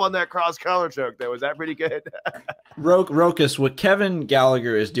the grip on that cross collar choke though? Was that pretty good? Rokas, what Kevin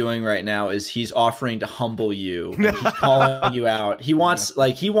Gallagher is doing right now is he's offering to humble you. He's calling you out. He wants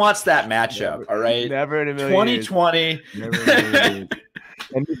that matchup. All right. Never in a million 2020. Never in a million.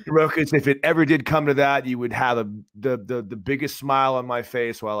 And Mr. Rokas, if it ever did come to that, you would have the biggest smile on my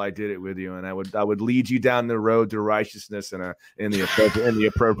face while I did it with you, and I would lead you down the road to righteousness in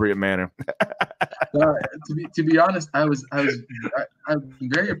the appropriate manner. To be honest, I'm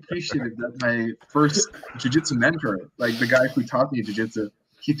very appreciative that my first jiu-jitsu mentor, like the guy who taught me jiu-jitsu,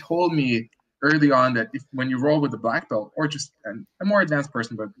 he told me early on that when you roll with a black belt, or just a more advanced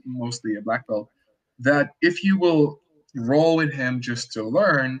person, but mostly a black belt, that if you will roll with him just to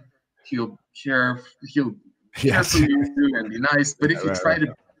learn, he'll care for you and be nice. But if you try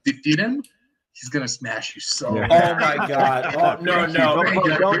to defeat him, he's gonna smash you so. Yeah. Oh my God! Oh no!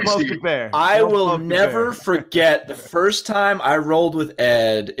 Don't poke the bear. I will never forget the first time I rolled with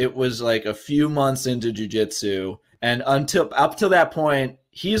Ed. It was like a few months into jiu-jitsu, and up till that point,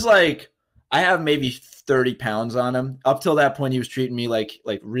 he's like, I have maybe 30 pounds on him. Up till that point, he was treating me like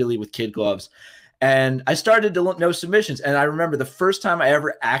really with kid gloves. And I started to know submissions. And I remember the first time I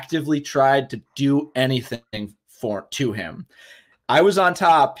ever actively tried to do anything to him. I was on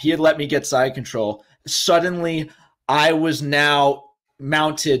top. He had let me get side control. Suddenly, I was now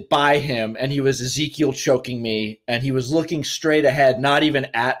mounted by him, and he was Ezekiel choking me, and he was looking straight ahead, not even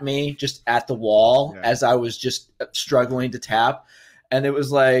at me, just at the wall as I was just struggling to tap. And it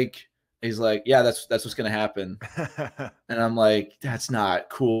was like, he's like, yeah, that's what's going to happen. And I'm like, that's not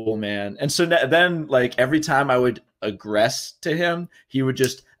cool, man. And so then, like, every time I would aggress to him, he would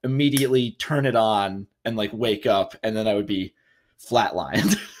just immediately turn it on and, like, wake up. And then I would be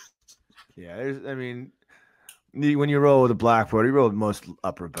flatlined. Yeah, when you roll with a black belt, you roll with most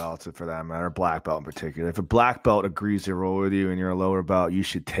upper belts for that matter, black belt in particular. If a black belt agrees to roll with you and you're a lower belt, you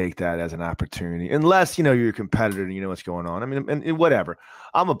should take that as an opportunity. Unless, you know, you're a competitor and you know what's going on. I mean, and whatever.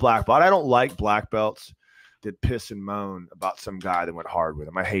 I'm a black belt. I don't like black belts that piss and moan about some guy that went hard with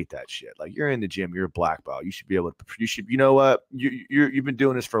him. I hate that shit. Like, you're in the gym, you're a black belt. You should be able to, you know what? You've been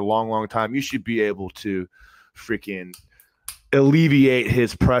doing this for a long, long time. You should be able to freaking alleviate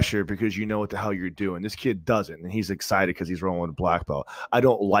his pressure because you know what the hell you're doing. This kid doesn't, and he's excited because he's rolling with a black belt. I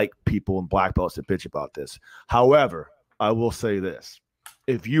don't like people in black belts that bitch about this. However, I will say this.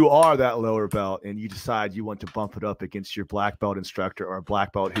 If you are that lower belt and you decide you want to bump it up against your black belt instructor or a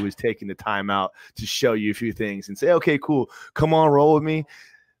black belt who is taking the time out to show you a few things and say, okay, cool, come on, roll with me,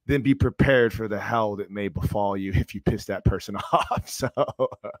 then be prepared for the hell that may befall you if you piss that person off. So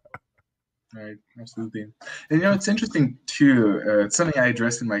right, absolutely. And you know, it's interesting too. It's something I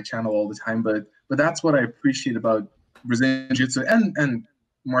address in my channel all the time, but that's what I appreciate about Brazilian Jiu-Jitsu and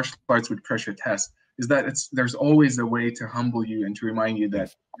martial arts with pressure test is that there's always a way to humble you and to remind you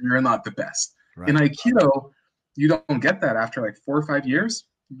that you're not the best. Right. In Aikido, you don't get that after like 4 or 5 years.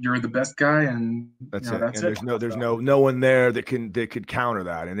 You're the best guy, and that's it. That's it. There's no one there that could counter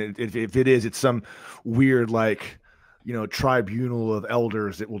that. And if it is, it's some weird like, you know, tribunal of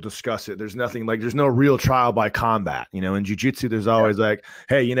elders that will discuss it. There's nothing like, there's no real trial by combat. You know, in jiu-jitsu, there's always like,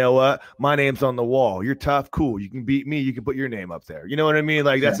 hey, you know what? My name's on the wall. You're tough. Cool. You can beat me. You can put your name up there. You know what I mean?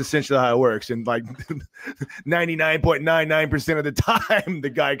 Like, that's essentially how it works. And like 99.99% of the time,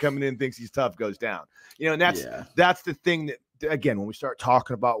 the guy coming in thinks he's tough goes down. You know, and that's the thing that, again, when we start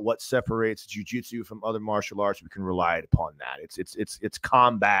talking about what separates jiu-jitsu from other martial arts, we can rely upon that. It's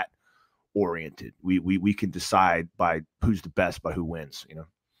combat oriented. We can decide by who's the best by who wins, you know.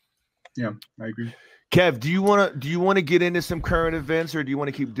 Yeah, I agree. Kev, do you want to get into some current events, or do you want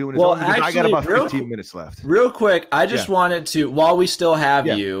to keep doing this? Well, actually, I got about 15 real, minutes left. Real quick, I just wanted to, while we still have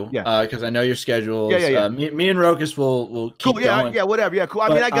you, yeah, because I know your schedules. Me and Rokas will keep going. Yeah, whatever. Yeah, cool. I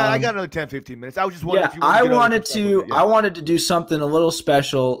mean, I got another 10, 15 minutes. I was just wondering if you I wanted to do something a little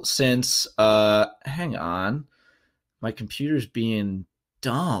special since hang on. My computer's being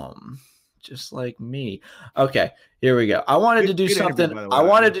dumb. Just like me. Okay, here we go. I wanted to do something. I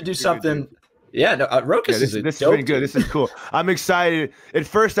wanted to do something. Yeah, no, Rokas this has been good. This is cool. I'm excited. At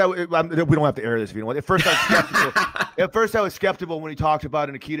first, we don't have to air this if you don't want. At first, I was skeptical. At first, I was skeptical when he talked about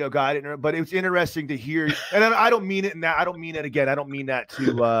an Aikido guy, but it was interesting to hear. And I don't mean it. I don't mean it again. I don't mean that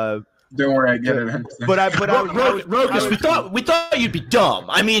to. Don't worry, I get it. Rokas, we thought you'd be dumb.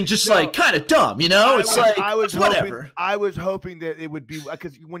 I mean, just like kind of dumb, you know. I was hoping that it would be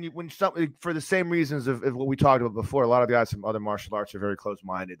because when something for the same reasons of what we talked about before. A lot of guys from other martial arts are very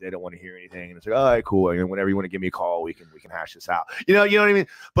close-minded. They don't want to hear anything, and it's like, all right, cool. And whenever you want to give me a call, we can hash this out. You know what I mean.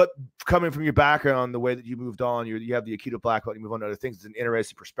 But coming from your background, the way that you moved on, you have the Aikido black belt, you move on to other things. It's an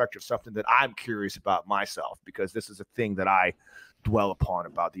interesting perspective, something that I'm curious about myself because this is a thing that I dwell upon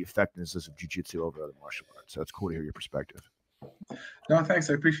about the effectiveness of jiu-jitsu over other martial arts. So it's cool to hear your perspective. No, thanks.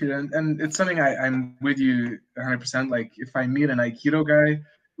 I appreciate it. And it's something I'm with you 100%. Like if I meet an Aikido guy,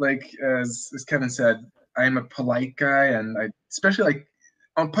 like as Kevin said, I'm a polite guy, and I especially like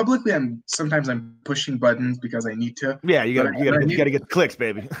publicly sometimes I'm pushing buttons because I need to. Yeah, you gotta get the clicks,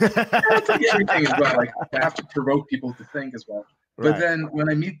 baby. Everything as well. Like I have to provoke people to think as well. But then when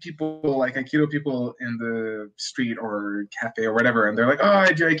I meet people like Aikido people in the street or cafe or whatever, and they're like, "Oh,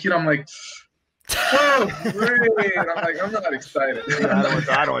 I do Aikido," I'm like, "Oh, great!" I'm like, I'm not excited.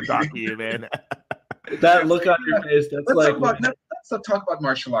 I don't want to talk to you, man. That look on your face. Let's talk about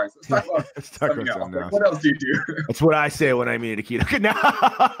martial arts. Let's talk about something else. Like, what else do you do? That's what I say when I meet Aikido. No,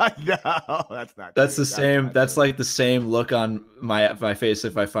 that's not. That's true. That's like the same look on my face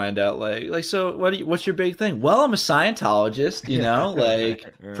if I find out like so. What's your big thing? Well, I'm a Scientologist. You know, like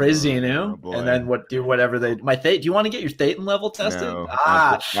praise Xenu, and then whatever they do you want to get your Thetan level tested? No,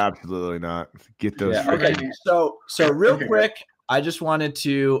 absolutely not. Get those. Yeah, okay. So real quick, I just wanted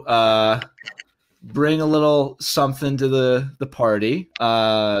to bring a little something to the party.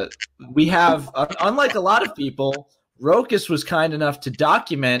 We have, unlike a lot of people, Rokas was kind enough to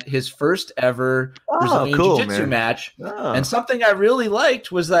document his first ever Brazilian Jiu-Jitsu match. And something I really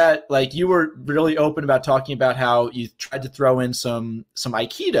liked was that like you were really open about talking about how you tried to throw in some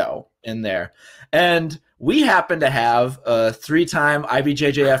Aikido in there. And we happen to have a 3-time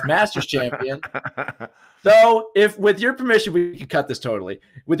IBJJF Masters champion. So, if with your permission, we can cut this totally.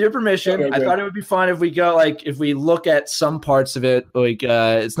 With your permission, I thought it would be fun if we go if we look at some parts of it. Like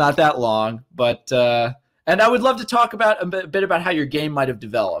it's not that long, but and I would love to talk about a bit about how your game might have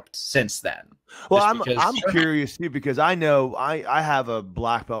developed since then. Well, I'm curious too because I know I have a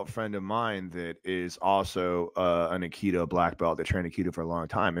black belt friend of mine that is also an Aikido black belt that trained Aikido for a long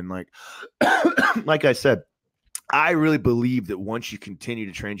time, and like I said, I really believe that once you continue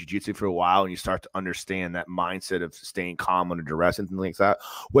to train jiu-jitsu for a while and you start to understand that mindset of staying calm under duress and things like that,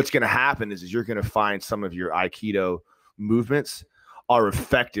 what's going to happen is you're going to find some of your Aikido movements are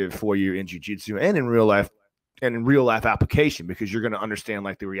effective for you in jiu-jitsu and in real life application because you're going to understand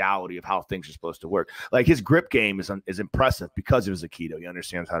like the reality of how things are supposed to work. Like his grip game is impressive because of his Aikido. He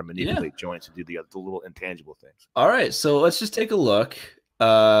understands how to manipulate joints and do the little intangible things. All right, so let's just take a look.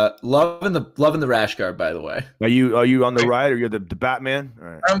 Loving the rash guard, by the way. Are you on the right or you're the Batman?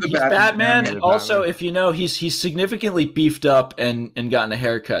 Right. I'm the Batman. And also, if you know, he's significantly beefed up and gotten a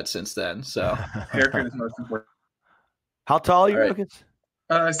haircut since then. So haircut is most important. How tall are you, Rokas?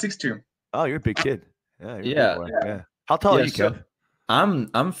 6'2". Oh, you're a big kid. Yeah. How tall are you, Kev?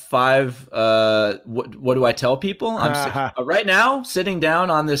 I'm 5. What do I tell people? I'm 6, right now sitting down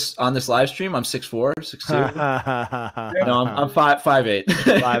on this live stream. I'm 6'4", 6'2". No, I'm 5'8".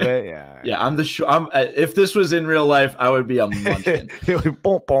 5'8", yeah. Yeah, I'm if this was in real life, I would be a munchkin.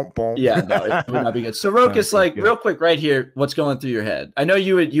 Yeah, no, it would not be good. So Rokas, real quick, right here, what's going through your head? I know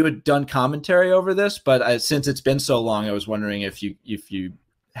you had done commentary over this, but since it's been so long, I was wondering if you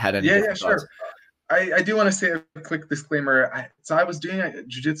had any. Yeah, sure. I do want to say a quick disclaimer. So I was doing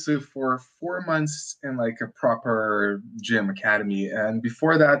jiu-jitsu for 4 months in like a proper gym academy. And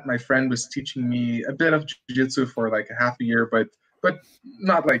before that, my friend was teaching me a bit of jiu-jitsu for like a half a year, but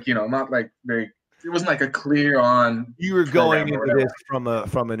not like, not like very, it wasn't like a clear on. You were going into this from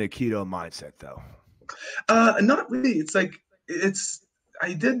an Aikido mindset though. Not really. It's like,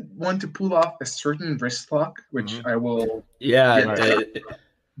 I did want to pull off a certain wrist lock, which I will. Yeah.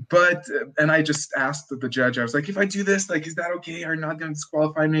 But and I just asked the judge, I was like, if I do this, like, is that okay? Are you not going to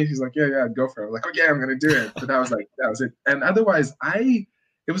disqualify me? He's like, yeah, go for it. I'm like, okay, I'm going to do it. But that was it. And otherwise,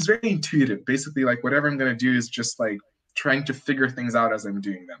 it was very intuitive. Basically, like, whatever I'm going to do is just like trying to figure things out as I'm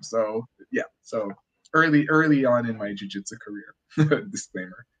doing them. So yeah, so early on in my jiu-jitsu career,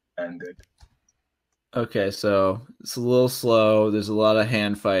 disclaimer, ended. Okay, so it's a little slow. There's a lot of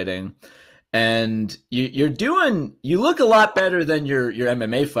hand fighting. And you look a lot better than your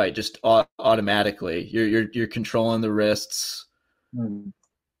MMA fight, just automatically. You're controlling the wrists,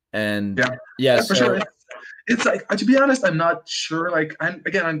 and yeah, for sure. It's like, to be honest, I'm not sure. Like, I'm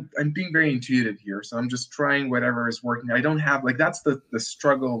being very intuitive here, so I'm just trying whatever is working. I don't have, like, that's the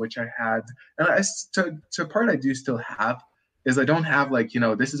struggle which I had, and to a part I do still have, is I don't have, like,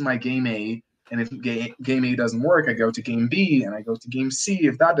 this is my game A, and if game A doesn't work, I go to game B, and I go to game C.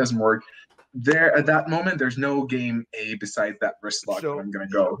 If that doesn't work, there at that moment, there's no game A besides that wrist lock that I'm gonna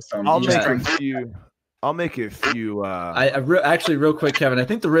go. So I'll make a few. Actually, real quick, Kevin. I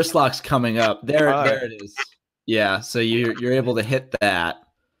think the wrist lock's coming up. There it is. Yeah. So you're able to hit that.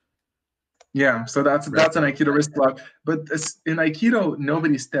 Yeah. So that's an Aikido wrist lock. But in Aikido,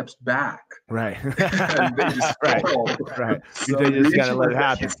 nobody steps back. Right. They just right. So they just gotta let it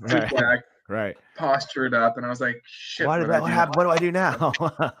happen. Right. Postured up, and I was like, shit. What happened? What do I do now?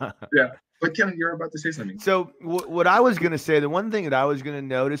 Yeah. But Kevin, you're about to say something. So what I was going to say, the one thing that I was going to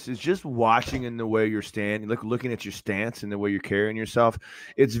notice is just watching in the way you're standing, looking at your stance and the way you're carrying yourself.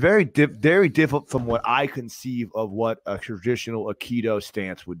 It's very different from what I conceive of what a traditional Aikido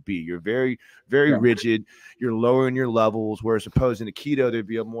stance would be. You're very, very rigid. You're lowering your levels, whereas opposed in Aikido, there'd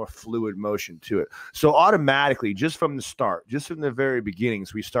be a more fluid motion to it. So automatically, just from the start, just from the very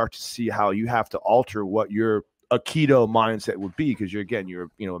beginnings, we start to see how you have to alter what your Aikido mindset would be, because you're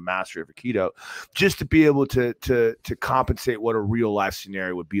a master of Aikido, just to be able to compensate what a real life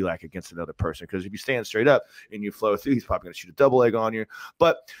scenario would be like against another person. Because if you stand straight up and you flow through, he's probably going to shoot a double leg on you.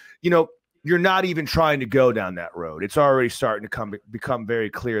 But you're not even trying to go down that road. It's already starting to become very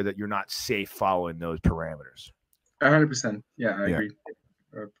clear that you're not safe following those parameters. 100%. Yeah, I agree.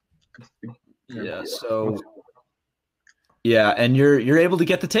 Yeah. So. Yeah, and you're able to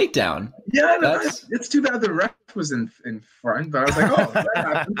get the takedown. Yeah, it's too bad the ref was in front, but I was like, oh, that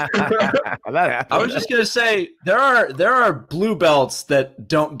happened. That happened. I was just gonna say there are blue belts that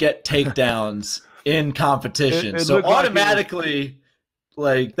don't get takedowns in competition, so automatically,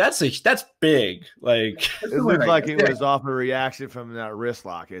 that's big. Like it looked like it was off a reaction from that wrist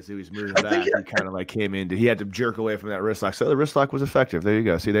lock as he was moving back. He kind of like came in. He had to jerk away from that wrist lock, so the wrist lock was effective. There you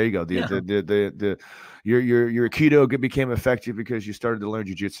go. See, there you go. Your Aikido became effective because you started to learn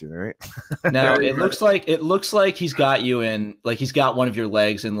Jiu-Jitsu, right? Now it looks like he's got you in, like, he's got one of your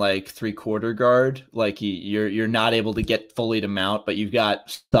legs in like 3/4 guard. Like you're not able to get fully to mount, but you've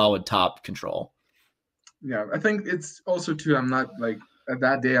got solid top control. Yeah, I think it's also too, I'm not, like, at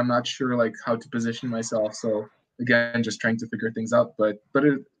that day I'm not sure like how to position myself. So again, just trying to figure things out. But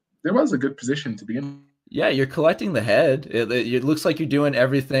there was a good position to be in. Yeah, you're collecting the head. It looks like you're doing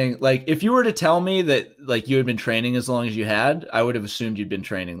everything. Like, if you were to tell me that, like, you had been training as long as you had, I would have assumed you'd been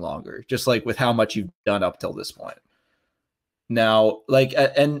training longer, just like with how much you've done up till this point. Now, like,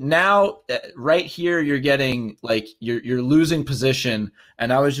 and now right here, you're getting, like, you're losing position.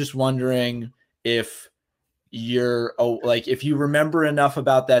 And I was just wondering if if you remember enough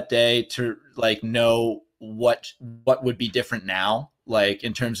about that day to, like, know what would be different now. Like,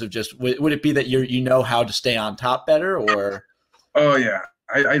 in terms of just, would it be that you know how to stay on top better, or? Oh yeah,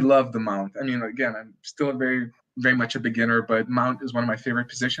 I love the mount. I mean, again, I'm still very, very much a beginner, but mount is one of my favorite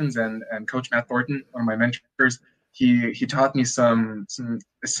positions. And Coach Matt Thornton, one of my mentors, he taught me some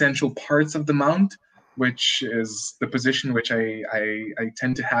essential parts of the mount, which is the position which I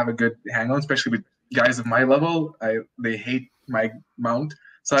tend to have a good hang on, especially with guys of my level. They hate my mount,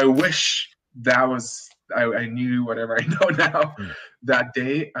 so I wish that was. I knew whatever I know now that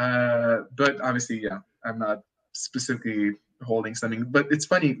day. But obviously, yeah, I'm not specifically holding something. But it's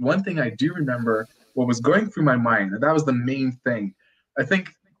funny. One thing I do remember, what was going through my mind, and that was the main thing. I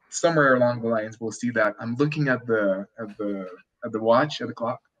think somewhere along the lines we'll see that I'm looking at the watch, at the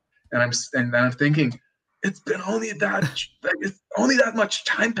clock, and I'm thinking, it's been only that much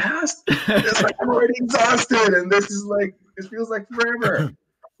time passed. It's like I'm already exhausted, and this is like, it feels like forever.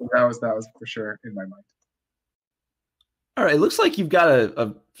 So that was for sure in my mind. All right, it looks like you've got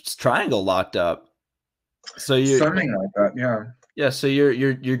a triangle locked up. So you something like that, yeah. Yeah, so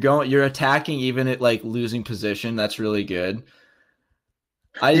you're attacking even at, like, losing position. That's really good.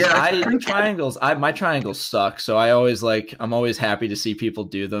 My triangles suck, so I'm always happy to see people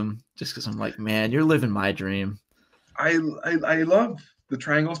do them, just because I'm like, man, you're living my dream. I love the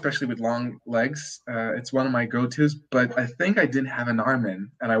triangle, especially with long legs. It's one of my go-tos, but I think I didn't have an arm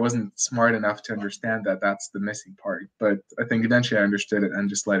in, and I wasn't smart enough to understand that that's the missing part. But I think eventually I understood it and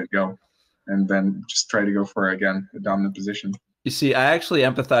just let it go, and then just try to go for, again, a dominant position. You see, I actually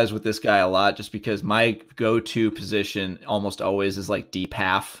empathize with this guy a lot just because my go-to position almost always is like deep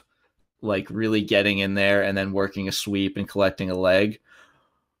half, like really getting in there and then working a sweep and collecting a leg.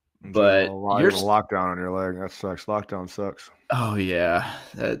 But you're a lockdown on your leg. That sucks. Lockdown sucks. Oh yeah,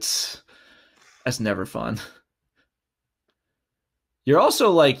 that's never fun. You're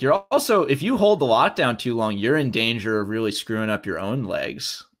also if you hold the lockdown too long, you're in danger of really screwing up your own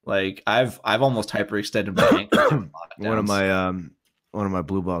legs. Like I've almost hyperextended my ankle. One of my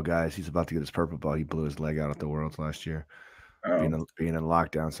blue ball guys, he's about to get his purple ball. He blew his leg out at the Worlds last year. Being in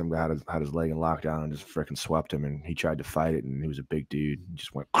lockdown, some guy had his leg in lockdown and just freaking swept him, and he tried to fight it, and he was a big dude. He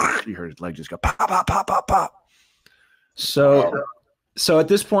just went, you heard his leg just go pop, pop, pop, pop, pop. So at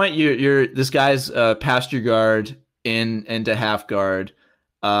this point, you're this guy's past your guard into half guard.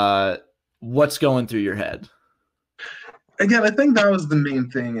 What's going through your head? Again, I think that was the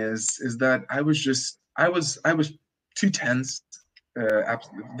main thing is that I was too tense.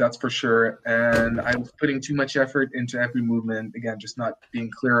 That's for sure, and I was putting too much effort into every movement. Again, just not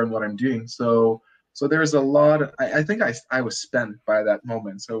being clear on what I'm doing. So there's a lot. I think I was spent by that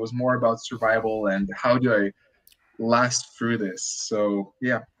moment. So it was more about survival and how do I last through this. So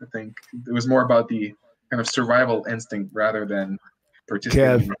yeah, I think it was more about the kind of survival instinct rather than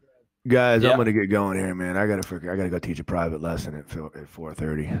participating. Kev, guys, I'm gonna get going here, man. I gotta go teach a private lesson at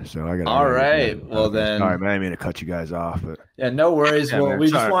 4:30. So I gotta. All right. Well then. Sorry, man. I didn't mean to cut you guys off, but yeah, no worries. Yeah, well,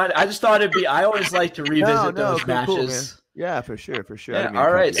 man, I just thought it'd be. I always like to revisit those matches. Cool, yeah, for sure. Yeah,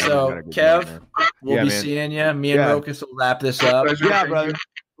 all right. So Kev, we'll be seeing you. Me and Rokas will wrap this up. Yeah, brother.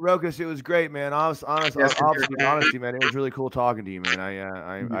 Rokas, it was great, man. Honestly, man, it was really cool talking to you, man.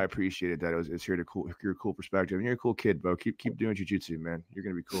 I appreciated that. It's here to your cool perspective. And you're a cool kid, bro. Keep doing jiu-jitsu, man. You're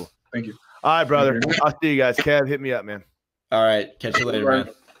gonna be cool. Thank you. All right, brother. I'll see you guys. Kev, hit me up, man. All right. Catch you later, man.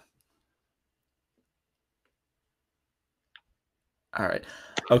 All right.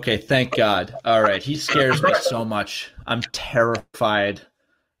 Okay. Thank God. All right. He scares me so much. I'm terrified.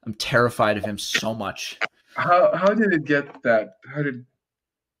 I'm terrified of him so much. How did it get that? How did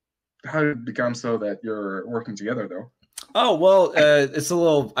it become so that you're working together, though? Oh, well, it's a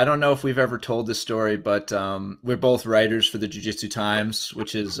little, I don't know if we've ever told this story, but we're both writers for the Jiu-Jitsu Times,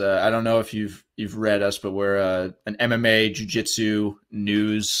 which is, I don't know if you've read us, but we're an MMA Jiu-Jitsu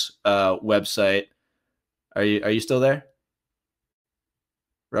news website. Are you still there?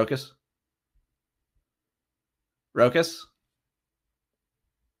 Rokas?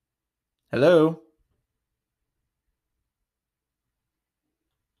 Hello?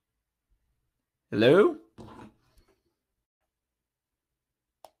 Hello?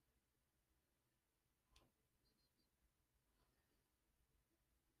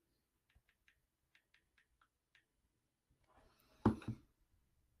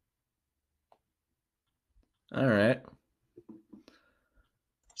 All right.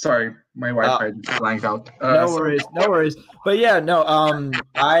 Sorry, my Wi-Fi just blanked out. No worries. But yeah, no.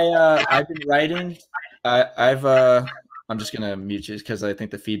 I've been writing. I'm just gonna mute you because I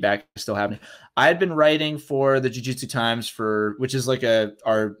think the feedback is still happening. I had been writing for the Jiu-Jitsu Times which is like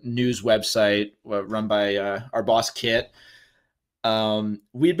our news website run by our boss Kit.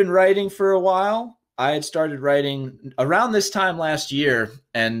 We'd been writing for a while. I had started writing around this time last year,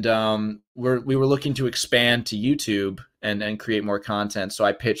 and we were looking to expand to YouTube and create more content. So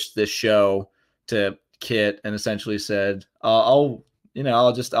I pitched this show to Kit and essentially said, I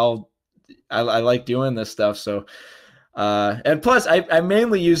like doing this stuff. So, and plus I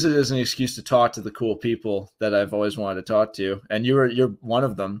mainly use it as an excuse to talk to the cool people that I've always wanted to talk to. And you're one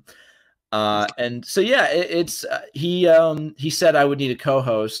of them. And so, yeah, he said I would need a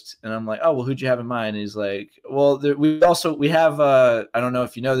co-host, and I'm like, oh, well, who'd you have in mind? And he's like, well, we have, I don't know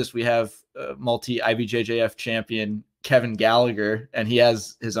if you know this, we have multi-IBJJF champion Kevin Gallagher, and he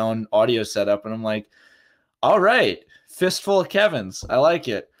has his own audio setup. And I'm like, all right, fistful of Kevins. I like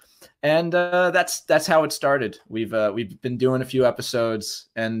it. And that's how it started. We've been doing a few episodes,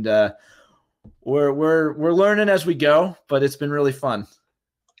 and we're learning as we go, but it's been really fun.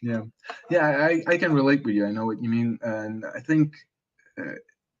 Yeah, I can relate with you. I know what you mean, and I think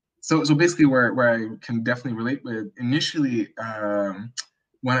so basically where I can definitely relate with initially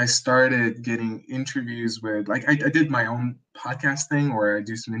when I started getting interviews with, like, I did my own podcast thing where I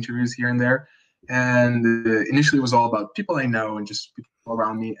do some interviews here and there, and initially it was all about people I know and just people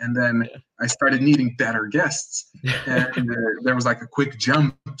around me, and then I started needing better guests, and there was like a quick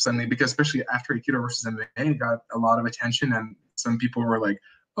jump suddenly, because especially after Aikido versus MMA got a lot of attention, and some people were like,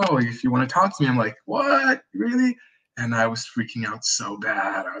 "Oh, if you want to talk to me," I'm like, "What, really?" And I was freaking out so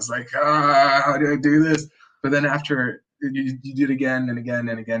bad. I was like, how do I do this? But then after you do it again and again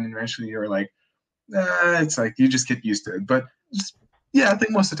and again, and eventually you're like, it's like you just get used to it. But just, yeah, I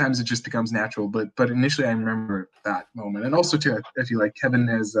think most of the times it just becomes natural. But initially I remember that moment. And also too, I feel like Kevin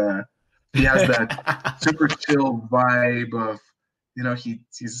is he has that super chill vibe of, you know,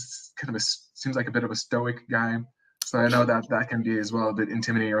 he's kind of seems like a bit of a stoic guy. So I know that can be as well a bit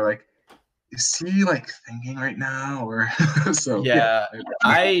intimidating, or like, is he like thinking right now, or so? Yeah,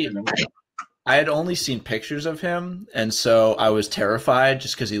 I had only seen pictures of him, and so I was terrified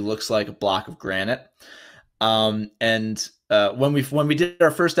just because he looks like a block of granite. When we did our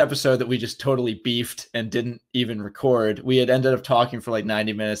first episode that we just totally beefed and didn't even record, we had ended up talking for like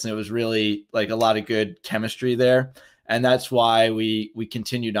 90 minutes, and it was really like a lot of good chemistry there, and that's why we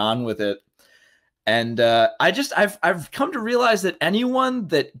continued on with it. And I've come to realize that anyone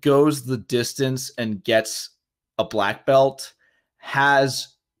that goes the distance and gets a black belt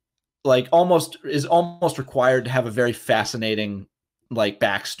is almost required to have a very fascinating like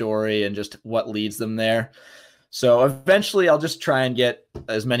backstory and just what leads them there. So eventually I'll just try and get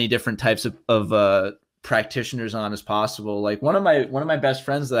as many different types of practitioners on as possible. Like one of my best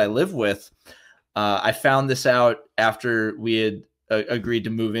friends that I live with, I found this out after we had agreed to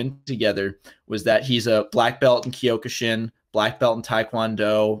move in together, was that he's a black belt in Kyokushin, black belt in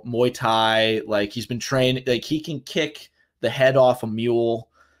Taekwondo, Muay Thai. Like he's been trained, like he can kick the head off a mule.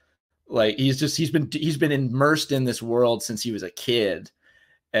 Like he's been immersed in this world since he was a kid,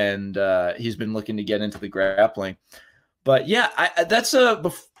 and he's been looking to get into the grappling. But yeah, that's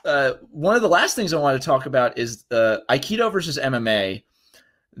one of the last things I want to talk about is Aikido versus MMA.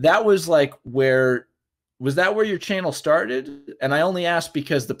 That was like was that where your channel started? And I only asked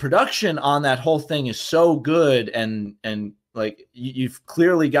because the production on that whole thing is so good, and like you've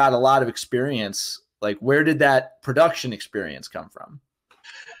clearly got a lot of experience. Like, where did that production experience come from?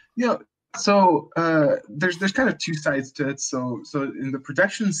 Yeah, so there's kind of two sides to it. So in the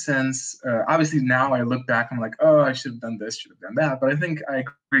production sense, obviously now I look back, I'm like, oh, I should have done this, should have done that. But I think I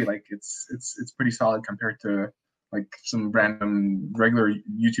agree, like it's pretty solid compared to like some random regular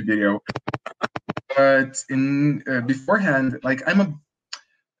YouTube video. But in beforehand, like I won't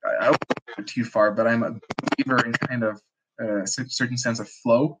go too far, but I'm a believer in kind of a certain sense of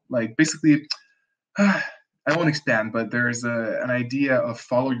flow. Like basically, I won't expand, but there's an idea of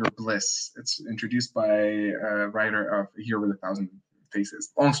follow your bliss. It's introduced by a writer of Here with a Thousand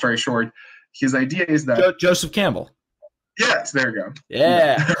Faces. Long story short, his idea is that Joseph Campbell. Yes, there you go.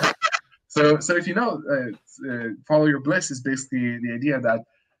 Yeah. So if you know, follow your bliss is basically the idea that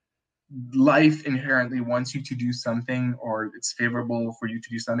life inherently wants you to do something, or it's favorable for you to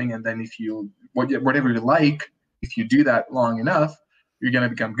do something, and then if you whatever you like, if you do that long enough, you're going to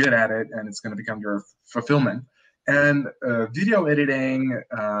become good at it, and it's going to become your fulfillment. And video editing,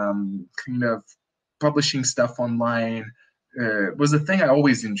 kind of publishing stuff online, was a thing I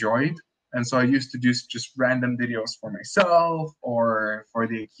always enjoyed. And so I used to do just random videos for myself, or for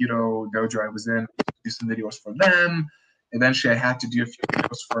the Aikido dojo I was in, do some videos for them. Eventually I had to do a few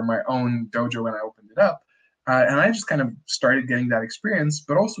videos for my own dojo when I opened it up. And I just kind of started getting that experience.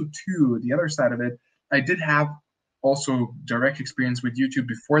 But also too, the other side of it, I did have also direct experience with YouTube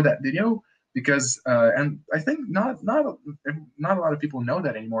before that video, because and I think not a lot of people know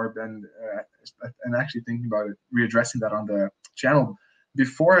that anymore. And actually thinking about it, readdressing that on the channel.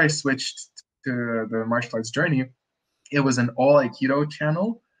 Before I switched to the martial arts journey, it was an all Aikido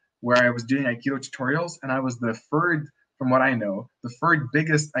channel where I was doing Aikido tutorials, and I was the third, from what I know, the third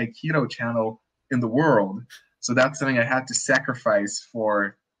biggest Aikido channel in the world. So that's something I had to sacrifice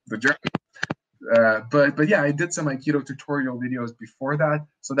for the journey. But yeah, I did some Aikido tutorial videos before that,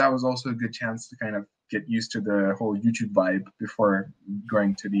 so that was also a good chance to kind of get used to the whole YouTube vibe before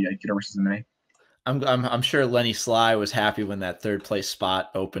going to the Aikido versus MMA. I'm sure Lenny Sly was happy when that third place spot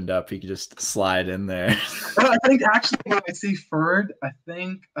opened up. He could just slide in there. I think actually when I say third, I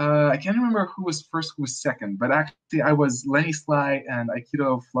think I can't remember who was first, who was second, but actually I was Lenny Sly and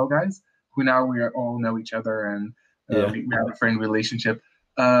Aikido Flow guys, who now we all know each other, and we have a friend relationship.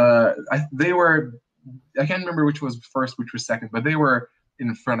 They were, I can't remember which was first, which was second, but they were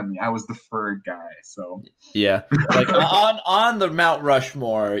in front of me. I was the third guy. So yeah, like on the Mount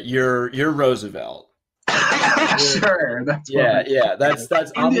Rushmore, you're Roosevelt. Sure, that's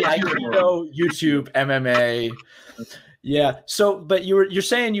that's on the Aikido, YouTube, MMA. Yeah. So, but you're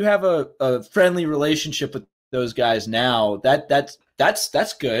saying you have a friendly relationship with those guys now. That's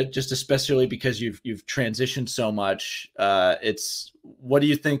good. Just especially because you've transitioned so much. What do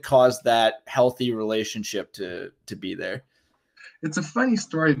you think caused that healthy relationship to be there? it's a funny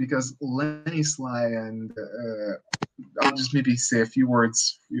story because Lenny Sly and I'll just maybe say a few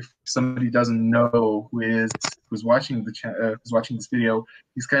words if somebody doesn't know who's watching who's watching this video.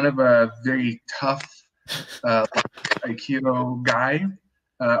 He's kind of a very tough Aikido guy.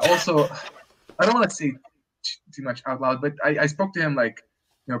 Also, I don't want to say too much out loud, but I spoke to him like,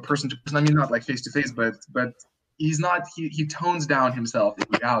 person to person. I mean, not like face to face, but he's not. He tones down himself in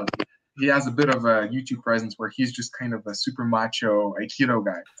reality. He has a bit of a YouTube presence where he's just kind of a super macho Aikido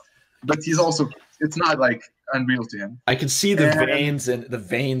guy, but he's also. It's not like unreal to him. I can see the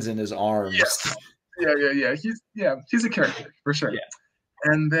veins in his arms. Yes. Yeah. He's a character for sure. Yeah.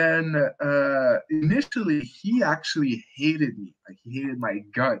 And then initially, he actually hated me. Like he hated my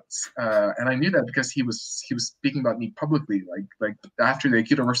guts, and I knew that because he was speaking about me publicly. Like after the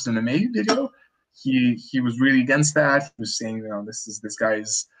Aikido versus MMA video, he was really against that. He was saying, this guy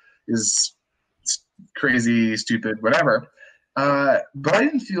is crazy, stupid, whatever. But I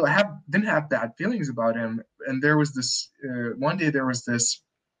didn't have bad feelings about him. And there was this one day there was this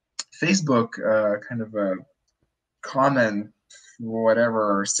Facebook kind of a comment,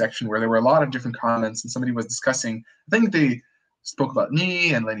 whatever section where there were a lot of different comments, and somebody was discussing. I think they spoke about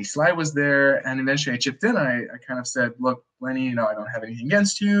me, and Lenny Sly was there. And eventually, I chipped in. I kind of said, "Look, Lenny, I don't have anything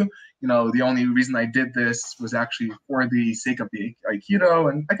against you. The only reason I did this was actually for the sake of the Aikido."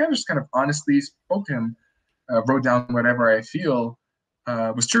 And I kind of honestly spoke to him, wrote down whatever I feel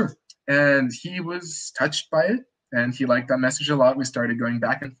was true, and he was touched by it. And he liked that message a lot. We started going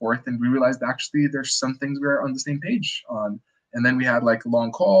back and forth, and we realized actually there's some things we're on the same page on. And then we had like a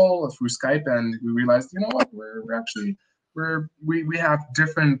long call through Skype, and we realized, what, we have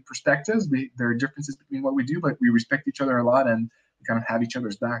different perspectives. There are differences between what we do, but we respect each other a lot, and we kind of have each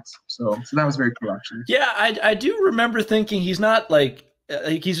other's backs. So that was very cool, actually. Yeah, I do remember thinking he's not like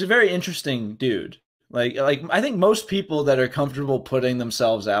he's a very interesting dude. Like I think most people that are comfortable putting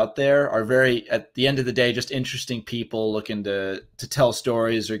themselves out there are very, at the end of the day, just interesting people looking to tell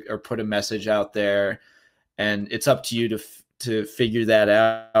stories or put a message out there, and it's up to you to figure that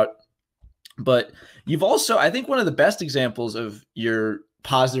out. But you've also, I think one of the best examples of your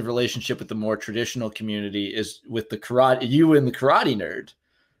positive relationship with the more traditional community is with the karate, you and the Karate Nerd.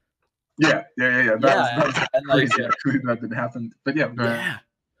 Yeah. That was crazy, actually, that didn't happen. But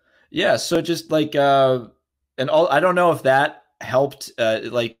yeah. So just like, I don't know if that helped.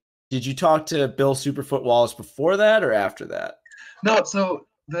 Like, did you talk to Bill Superfoot Wallace before that or after that? No. So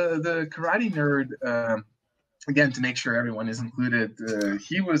the Karate Nerd, again, to make sure everyone is included,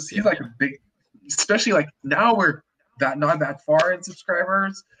 he's like a big, especially like now we're not that far in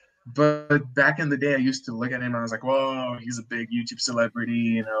subscribers, but back in the day I used to look at him and I was like, whoa, he's a big YouTube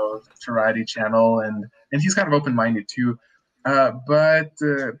celebrity, karate channel, and he's kind of open-minded too. But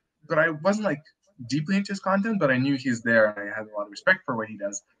I wasn't like deeply into his content, but I knew he's there, and I had a lot of respect for what he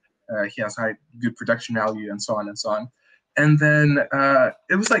does. He has good production value and so on and so on. And then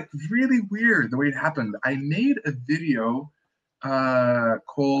it was like really weird the way it happened. I made a video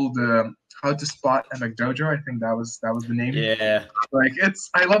called "How to Spot a McDojo." I think that was the name. Yeah. Like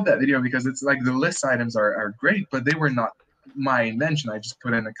I love that video because it's like the list items are great, but they were not my invention. I just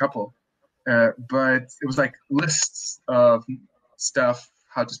put in a couple. But it was like lists of stuff,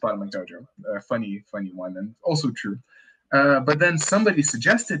 how to spot a McDojo. Funny one, and also true. But then somebody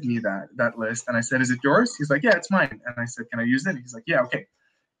suggested me that list, and I said, "Is it yours?" He's like, "Yeah, it's mine." And I said, "Can I use it?" He's like, "Yeah, okay."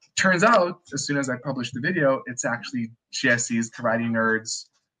 Turns out, as soon as I published the video, it's actually Jesse's Karate Nerd's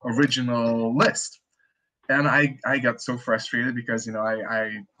original list. And I got so frustrated because,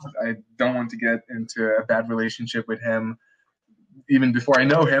 I don't want to get into a bad relationship with him even before I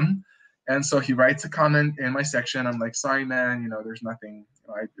know him. And so he writes a comment in my section. I'm like, "Sorry, man, there's nothing,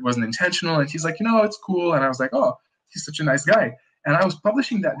 it wasn't intentional." And he's like, "It's cool." And I was like, "Oh, he's such a nice guy." And I was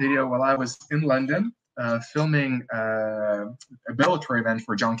publishing that video while I was in London, filming a Bellator event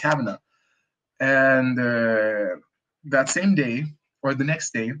for John Kavanagh. And that same day, or the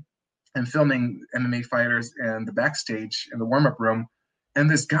next day, I'm filming MMA fighters in the backstage in the warm-up room. And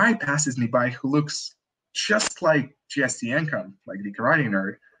this guy passes me by who looks just like Jesse Ancom, like the Karate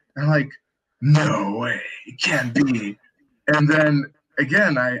Nerd. And I'm like, "No way, it can't be." And then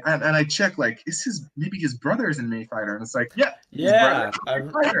again, I check, like, maybe his brother is an MMA fighter, and it's like, yeah,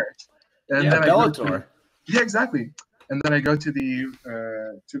 fighter. And then Bellator. Yeah, exactly. And then I go to the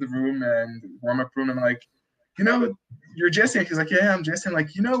room and warm up room, and I'm like, "You're Jesse?" He's like, "Yeah, I'm Jesse." I'm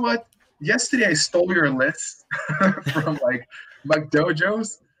like, "You know what? Yesterday I stole your list from like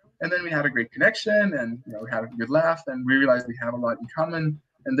mcdojos." And then we had a great connection, and we had a good laugh, and we realized we have a lot in common.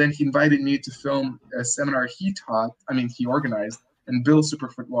 And then he invited me to film a seminar he organized, and Bill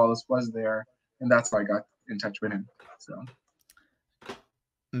Superfoot Wallace was there, and that's how I got in touch with him. So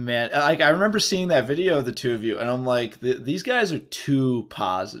Man, like I remember seeing that video of the two of you, and I'm like, these guys are too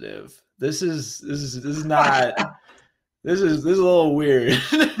positive. This is not. This is a little weird.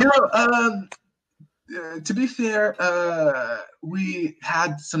 To be fair, we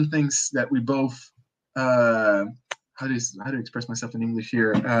had some things that we both how to express myself in English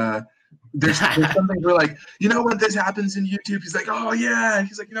here. There's something we're like, when this happens in YouTube, he's like, oh yeah.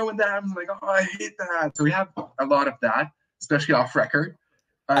 He's like, when that happens, I'm like, oh, I hate that. So we have a lot of that, especially off record.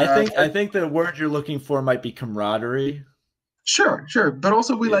 I think the word you're looking for might be camaraderie. Sure. But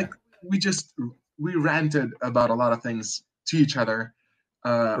also we ranted about a lot of things to each other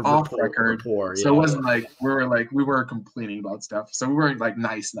off record. So it wasn't like we were complaining about stuff. So we weren't like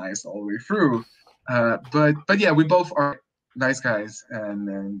nice all the way through. But yeah, we both are nice guys,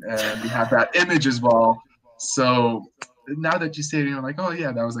 and we have that image as well. So now that you say it, like, oh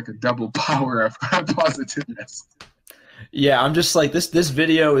yeah, that was like a double power of positiveness. Yeah, I'm just like this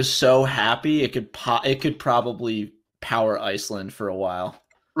video is so happy it could probably power Iceland for a while.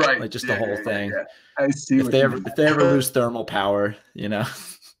 Right. Like just the whole thing. Yeah. I see. If they ever lose thermal power, Yeah,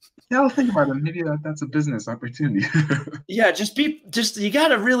 I'll think about it. Maybe that's a business opportunity. Yeah, you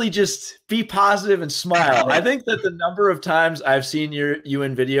gotta really just be positive and smile. I think that the number of times I've seen you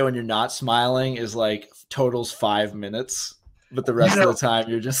in video and you're not smiling is like totals 5 minutes. But the rest of the time,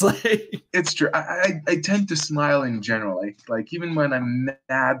 you're just like... It's true. I tend to smile in general. Like even when I'm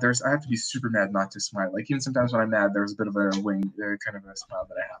mad, I have to be super mad not to smile. Like even sometimes when I'm mad, there's a bit of a kind of a smile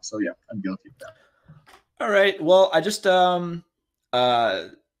that I have. So yeah, I'm guilty of that. All right. Well, I just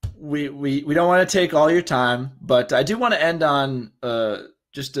we don't want to take all your time, but I do want to end on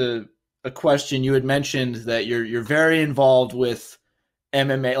just a question. You had mentioned that you're very involved with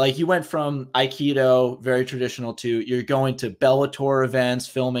MMA. Like you went from Aikido, very traditional, to you're going to Bellator events,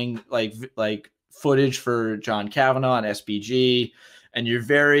 filming like footage for John Kavanagh and SBG, and you're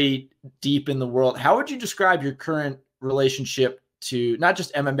very deep in the world. How would you describe your current relationship to not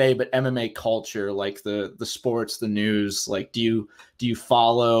just MMA but MMA culture, like the sports, the news? Like do you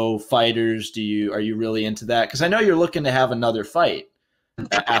follow fighters? Are you really into that? Because I know you're looking to have another fight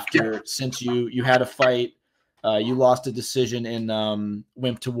since you had a fight. You lost a decision in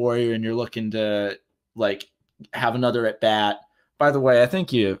Wimp to Warrior, and you're looking to like have another at bat. By the way, I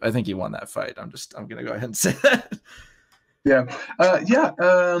think you won that fight. I'm gonna go ahead and say that.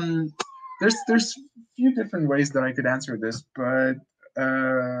 There's a few different ways that I could answer this, but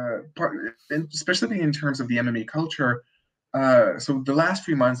especially in terms of the MMA culture. So the last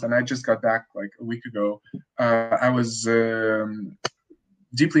few months, and I just got back like a week ago, I was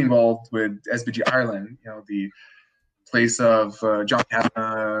deeply involved with SBG Ireland, the place of John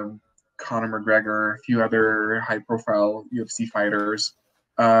Kavanagh, Conor McGregor, a few other high-profile UFC fighters,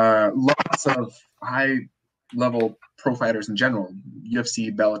 lots of high-level pro fighters in general,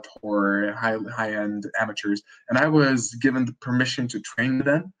 UFC, Bellator, high-end amateurs, and I was given the permission to train with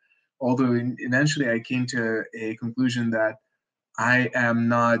them. Although eventually I came to a conclusion that I'm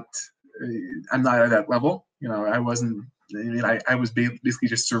not at that level. I wasn't. I was basically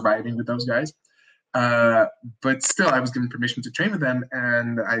just surviving with those guys. But still, I was given permission to train with them,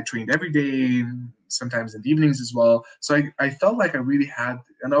 and I trained every day, sometimes in the evenings as well. So I felt like I really had,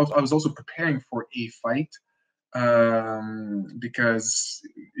 and I was also preparing for a fight because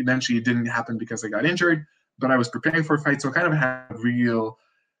eventually it didn't happen because I got injured, but I was preparing for a fight. So I kind of had a real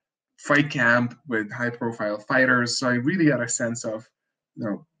fight camp with high-profile fighters. So I really got a sense of,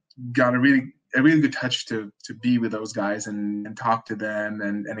 got a really good touch to be with those guys and talk to them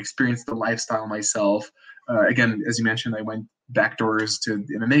and experience the lifestyle myself. Again, as you mentioned, I went backdoors to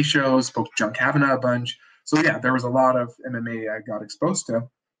MMA shows, spoke to John Kavanagh a bunch. So yeah, there was a lot of MMA I got exposed to.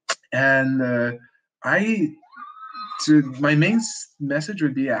 And my main message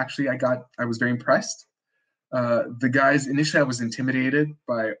would be actually I was very impressed. The guys, initially I was intimidated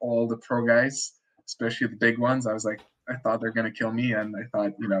by all the pro guys, especially the big ones. I thought they're going to kill me. And I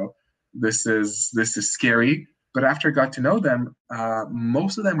thought, this is scary. But after I got to know them,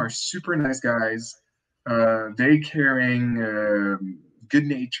 most of them are super nice guys, very caring,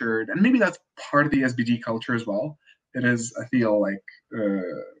 good-natured, and maybe that's part of the SBG culture as well. It is, I feel like,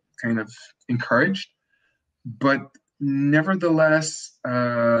 kind of encouraged. But nevertheless,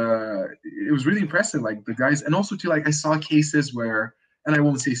 it was really impressive, like the guys, and also too, like I saw cases where, and I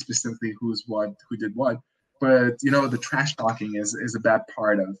won't say specifically who did what, but the trash talking is a bad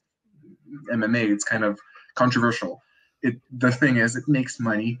part of MMA. It's kind of controversial. The thing is, it makes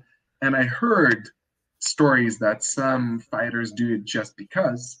money, and I heard stories that some fighters do it just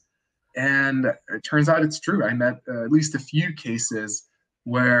because, and it turns out it's true. I met at least a few cases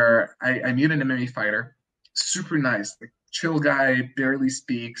where I meet an MMA fighter, super nice, like chill guy, barely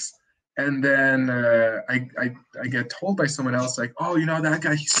speaks. And then I get told by someone else, like, oh, you know, that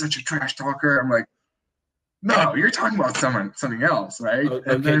guy, he's such a trash talker. I'm like, no, you're talking about something else, right?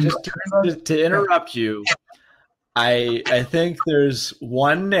 Okay, and then just to interrupt you, I think there's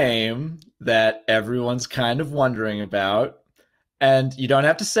one name that everyone's kind of wondering about, and you don't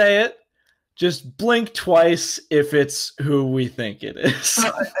have to say it. Just blink twice if it's who we think it is.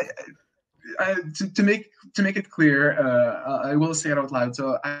 To make it clear, I will say it out loud.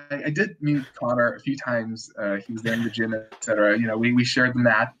 So I did meet Connor a few times. He was there in the gym, etc. You know, we shared the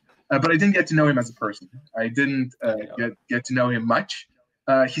mat, but I didn't get to know him as a person. I didn't get to know him much.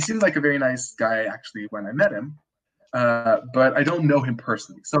 He seemed like a very nice guy actually when I met him, but I don't know him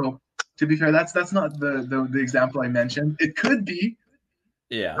personally. So to be fair, that's not the example I mentioned. It could be.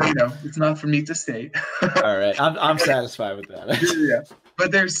 Yeah. You know, it's not for me to say. All right. I'm satisfied with that. Yeah. But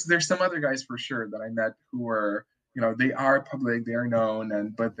there's some other guys for sure that I met who are, you know, they are public, they are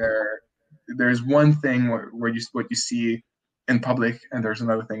known, but there's one thing where what you see in public, and there's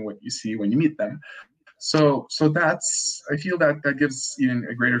another thing what you see when you meet them. So that's, I feel that gives even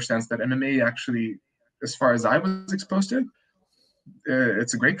a greater sense that MMA actually, as far as I was exposed to,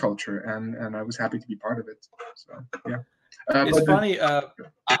 it's a great culture, and I was happy to be part of it. So yeah. It's funny.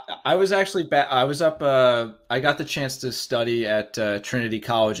 I was actually I was up. I got the chance to study at Trinity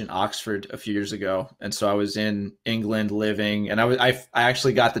College in Oxford a few years ago, and so I was in England living, and I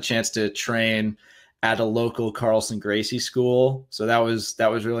actually got the chance to train at a local Carlson Gracie school. So that was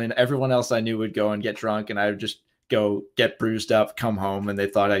really. Everyone else I knew would go and get drunk, and I would just go get bruised up, come home, and they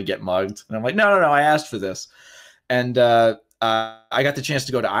thought I'd get mugged, and I'm like, no, I asked for this, and I got the chance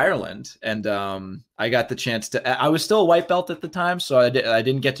to go to Ireland, and I got the chance to. I was still a white belt at the time, so I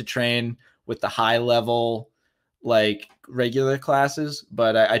didn't get to train with the high level, like regular classes,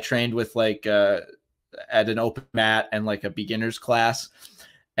 but I trained with like at an open mat and like a beginner's class,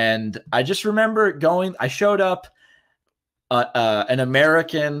 and I just remember going. I showed up, an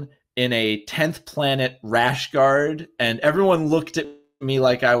American in a 10th Planet rash guard, and everyone looked at me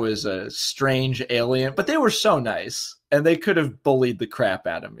like I was a strange alien, but they were so nice. And they could have bullied the crap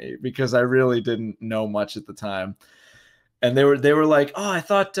out of me because I really didn't know much at the time. And they were like, "Oh, I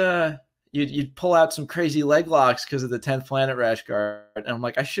thought you'd pull out some crazy leg locks because of the 10th Planet rash guard." And I'm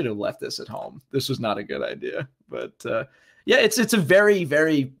like, I should have left this at home. This was not a good idea. But yeah, it's a very,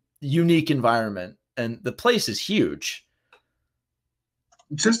 very unique environment, and the place is huge.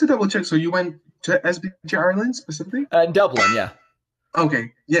 Just to double check, so you went to SBG Ireland specifically? Dublin, yeah.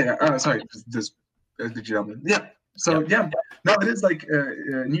 Okay, yeah. Sorry, just the Dublin, yeah. So yeah, no, it is like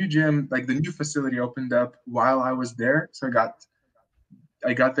a new gym, like the new facility opened up while I was there. So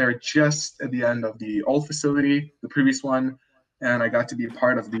I got there just at the end of the old facility, the previous one, and I got to be a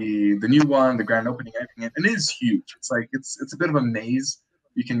part of the new one, the grand opening, everything. And it is huge. It's like it's a bit of a maze.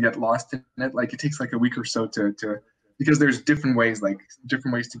 You can get lost in it. Like it takes like a week or so to because there's different ways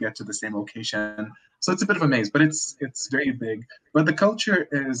to get to the same location. So it's a bit of a maze, but it's very big. But the culture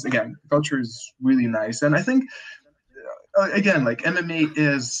is really nice, and I think. Again, like MMA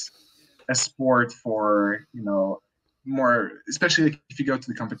is a sport for, you know, more, especially like if you go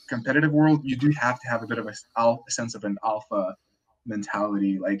to the competitive world, you do have to have a bit of a sense of an alpha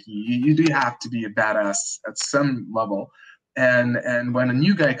mentality. Like you do have to be a badass at some level, and when a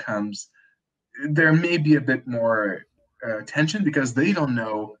new guy comes, there may be a bit more tension because they don't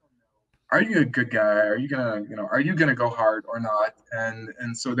know. Are you a good guy? Are you gonna go hard or not?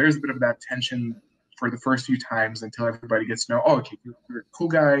 And so there's a bit of that tension for the first few times until everybody gets to know, oh, okay, you're a cool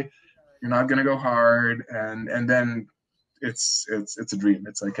guy, you're not gonna go hard, and then it's a dream.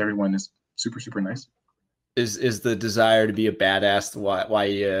 It's like everyone is super, super nice. Is the desire to be a badass why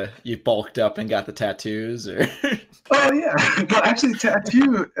you bulked up and got the tattoos, or? Oh yeah, well actually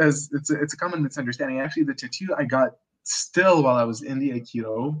tattoo it's a common misunderstanding. Actually, the tattoo I got still while I was in the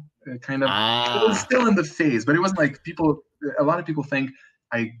Aikido, kind of it was still in the phase, but it wasn't like a lot of people think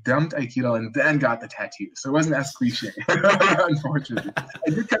I dumped Aikido and then got the tattoo. So it wasn't as cliche, unfortunately. I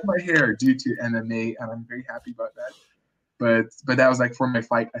did cut my hair due to MMA, and I'm very happy about that. But that was like for my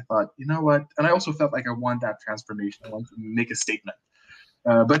fight, I thought, you know what? And I also felt like I want that transformation. I want to make a statement.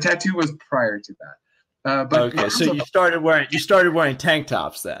 But tattoo was prior to that. But okay, so you started wearing tank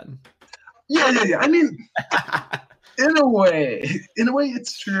tops then. Yeah. I mean, in a way,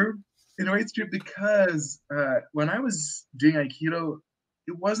 it's true. In a way, it's true because when I was doing Aikido,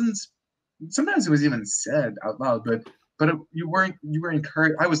 it wasn't. Sometimes it was even said out loud, but you were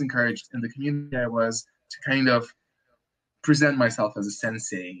encouraged. I was encouraged in the community I was to kind of present myself as a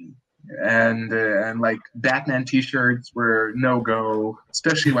sensei, and like Batman T-shirts were no go,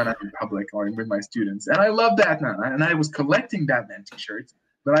 especially when I'm in public or with my students. And I love Batman, and I was collecting Batman T-shirts,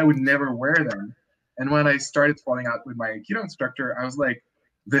 but I would never wear them. And when I started falling out with my Aikido instructor, I was like,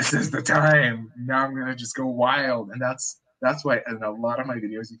 "This is the time. Now I'm gonna just go wild." And that's why in a lot of my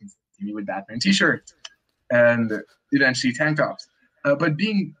videos you can see me with Batman T-shirts and eventually tank tops. But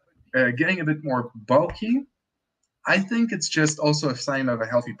getting a bit more bulky, I think it's just also a sign of a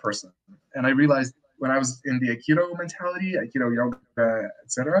healthy person. And I realized when I was in the Aikido mentality, Aikido yoga,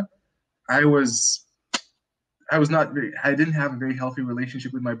 etc., I was not very, I didn't have a very healthy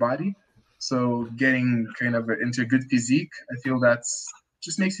relationship with my body. So getting kind of into a good physique, I feel that's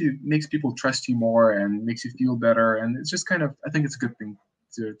just makes people trust you more and makes you feel better. And it's just kind of, I think it's a good thing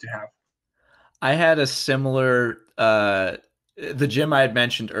to have. I had a similar the gym I had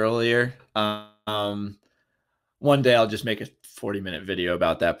mentioned earlier. One day I'll just make a 40-minute video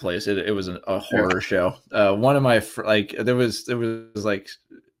about that place. It was a horror show. One of my like there was like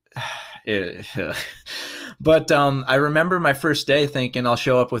but I remember my first day thinking I'll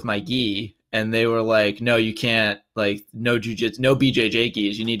show up with my gi, and they were like, no, you can't, like, no Jiu-Jitsu, no BJJ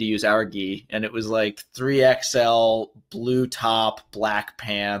gis, you need to use our gi. And it was like 3XL, blue top, black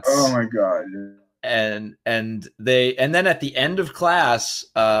pants. Oh my god. And then at the end of class,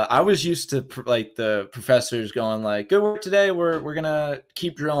 I was used to like the professors going like, good work today, we're gonna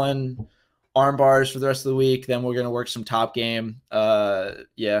keep drilling arm bars for the rest of the week, then we're gonna work some top game.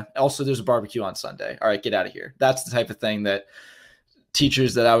 Yeah, also there's a barbecue on Sunday, all right, get out of here. That's the type of thing that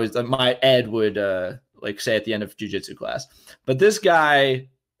teachers that my ed would like say at the end of jiu-jitsu class. But this guy,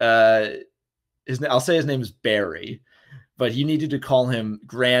 I'll say his name is Barry, but you needed to call him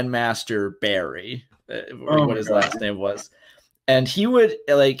Grandmaster Barry, what his last name was. And he would,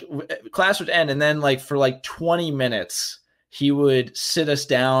 like, class would end, and then like for like 20 minutes, he would sit us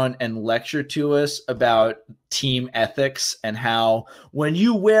down and lecture to us about team ethics and how when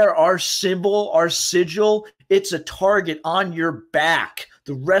you wear our symbol, our sigil, it's a target on your back.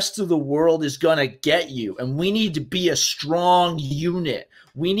 The rest of the world is going to get you. And we need to be a strong unit.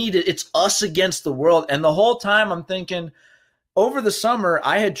 It's us against the world. And the whole time I'm thinking, over the summer,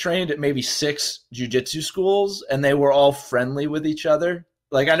 I had trained at maybe 6 jiu-jitsu schools, and they were all friendly with each other.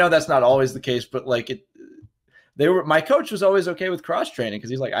 Like, I know that's not always the case, but like my coach was always okay with cross training because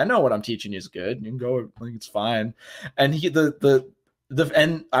he's like, I know what I'm teaching you is good. You can go, like, it's fine. And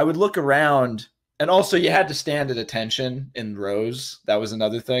and I would look around, and also you had to stand at attention in rows. That was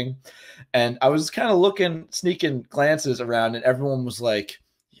another thing. And I was kind of sneaking glances around, and everyone was like,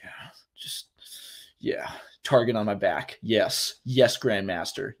 yeah, target on my back. Yes,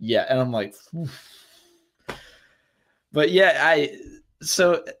 Grandmaster. Yeah. And I'm like, oof. But yeah,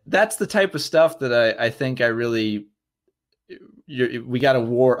 so that's the type of stuff that I think we got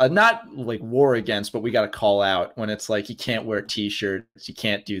to not like war against, but we got to call out when it's like, you can't wear t-shirts, you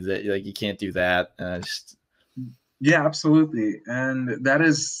can't do that, like you can't do that. Yeah, absolutely. And that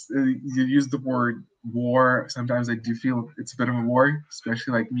is, you use the word war. Sometimes I do feel it's a bit of a war,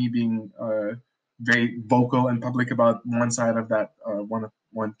 especially like me being very vocal and public about one side of that,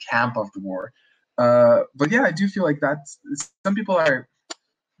 one camp of the war. But yeah, I do feel like some people are,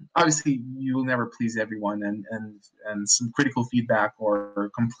 obviously you will never please everyone, and some critical feedback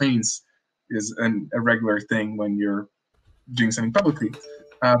or complaints is a regular thing when you're doing something publicly.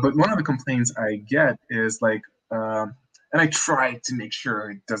 But one of the complaints I get is like, and I try to make sure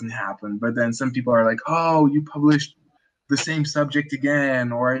it doesn't happen, but then some people are like, oh, you published the same subject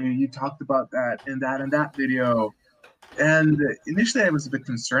again, or you talked about that in that video. And initially I was a bit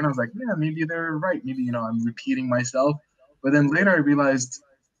concerned. I was like, yeah, maybe they're right. Maybe, I'm repeating myself. But then later I realized,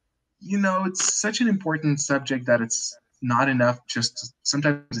 it's such an important subject that it's not enough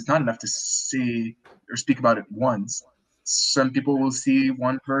sometimes it's not enough to say or speak about it once. Some people will see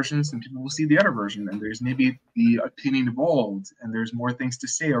one version, some people will see the other version, and there's maybe the opinion evolved and there's more things to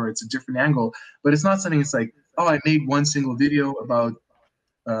say, or it's a different angle. But it's not something it's like, oh, I made one single video about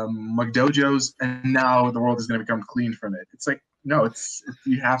mcdojos and now the world is going to become clean from it. It's like, no,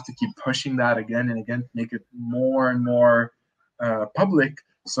 you have to keep pushing that again and again to make it more and more public,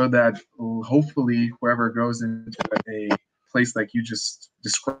 so that hopefully whoever goes into a place like you just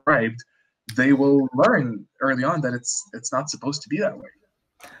described, they will learn early on that it's not supposed to be that way.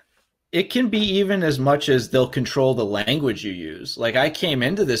 It can be even as much as they'll control the language you use. Like, I came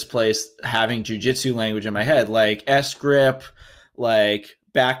into this place having jiu-jitsu language in my head, like S-grip, like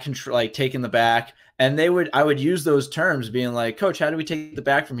back control, like taking the back. And I would use those terms being like, coach, how do we take the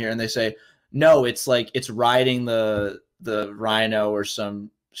back from here? And they say, no, it's like, it's riding the rhino or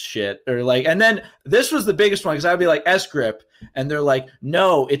some shit, or like, and then this was the biggest one because I'd be like S grip, and they're like,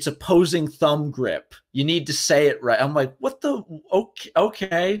 no, it's opposing thumb grip. You need to say it right. I'm like, what the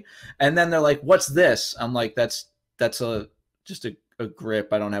okay. And then they're like, what's this? I'm like, that's just a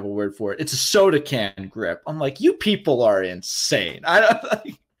grip. I don't have a word for it. It's a soda can grip. I'm like, you people are insane. I don't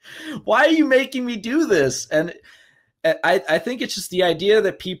like, why are you making me do this? And I think it's just the idea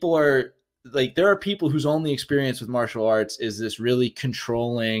that people are like, there are people whose only experience with martial arts is this really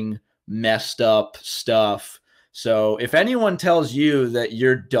controlling, messed up stuff. So if anyone tells you that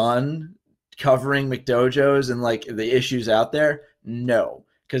you're done covering McDojos and like the issues out there, no,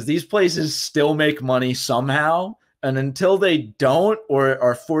 because these places still make money somehow. And until they don't or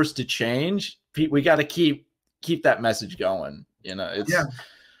are forced to change, we got to keep that message going. You know,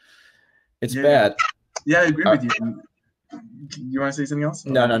 it's bad. Yeah, I agree with you. You want to say something else?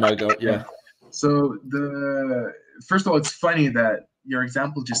 No, go. Yeah. So first of all, it's funny that your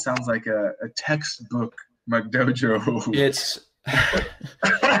example just sounds like a textbook McDojo. It's,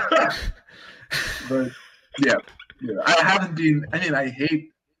 but yeah, I haven't been. I mean, I hate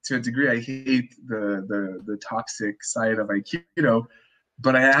to a degree. I hate the toxic side of Aikido,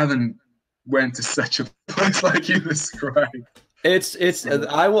 but I haven't went to such a place like you described.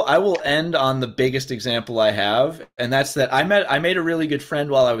 I will end on the biggest example I have, and that's that I made a really good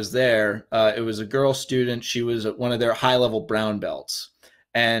friend while I was there. It was a girl student. She was one of their high-level brown belts,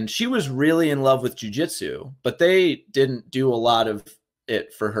 and she was really in love with jiu-jitsu, but they didn't do a lot of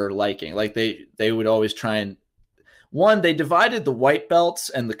it for her liking. Like they would always try and they divided the white belts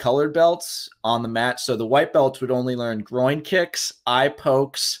and the colored belts on the mat. So the white belts would only learn groin kicks, eye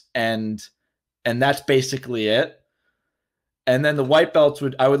pokes, and that's basically it. And then the white belts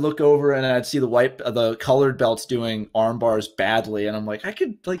I would look over and I'd see the colored belts doing arm bars badly. And I'm like,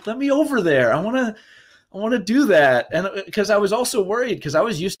 let me over there. I want to do that. And because I was also worried because I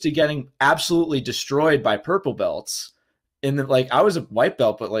was used to getting absolutely destroyed by purple belts. I was a white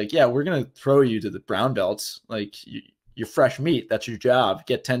belt, but like, yeah, we're going to throw you to the brown belts. Like you're fresh meat. That's your job.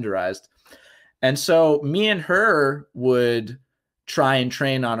 Get tenderized. And so me and her would try and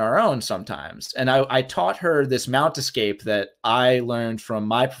train on our own sometimes. And I taught her this mount escape that I learned from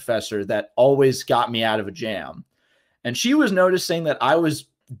my professor that always got me out of a jam. And she was noticing that I was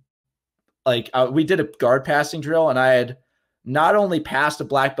like, we did a guard passing drill and I had not only passed a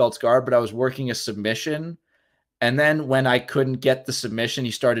black belt's guard, but I was working a submission. And then when I couldn't get the submission,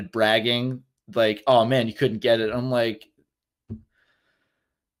 he started bragging like, oh man, you couldn't get it. I'm like,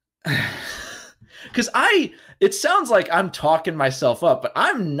 because it sounds like I'm talking myself up, but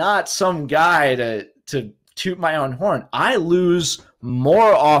I'm not some guy to toot my own horn. I lose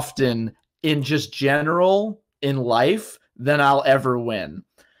more often in just general in life than I'll ever win.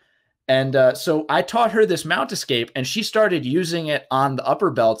 And so I taught her this mount escape, and she started using it on the upper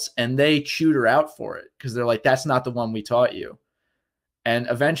belts, and they chewed her out for it because they're like, that's not the one we taught you. And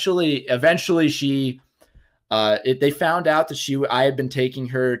eventually she they found out that I had been taking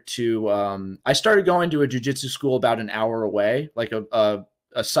her to I started going to a jiu-jitsu school about an hour away, like a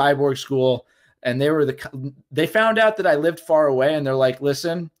cyborg school, and they found out that I lived far away, and they're like,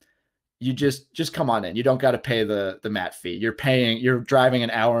 listen, you just come on in. You don't got to pay the mat fee. You're driving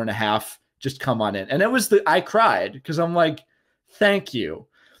an hour and a half, just come on in. And I cried because I'm like, thank you.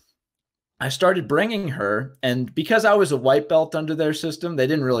 I started bringing her, and because I was a white belt under their system, they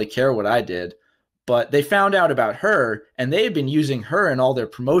didn't really care what I did. But they found out about her, and they had been using her in all their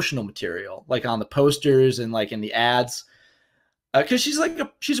promotional material, like on the posters and like in the ads, because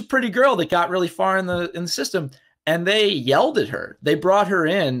she's a pretty girl that got really far in the system. And they yelled at her. They brought her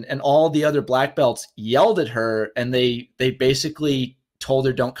in, and all the other black belts yelled at her, and they basically told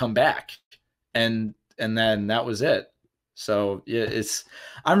her don't come back, and then that was it. So yeah,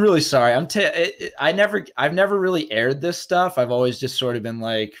 I'm really sorry. I've never really aired this stuff. I've always just sort of been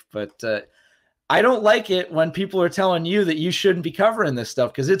like, but. I don't like it when people are telling you that you shouldn't be covering this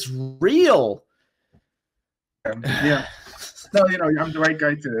stuff because it's real. Yeah. No, I'm the right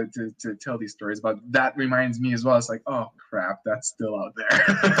guy to tell these stories, but that reminds me as well. It's like, oh crap, that's still out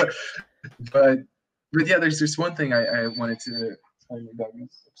there. but yeah, there's just one thing I wanted to.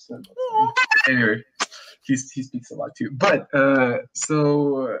 Anyway, he speaks a lot too. But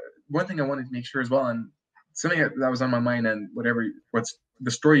so one thing I wanted to make sure as well, and something that was on my mind, and what's the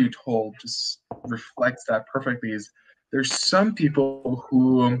story you told just reflects that perfectly, is there's some people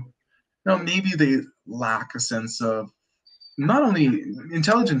who, maybe they lack a sense of not only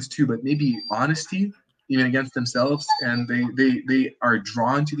intelligence too, but maybe honesty, even against themselves, and they are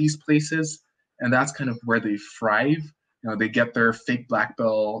drawn to these places, and that's kind of where they thrive. They get their fake black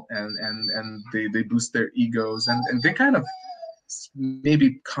belt, and they boost their egos, and they kind of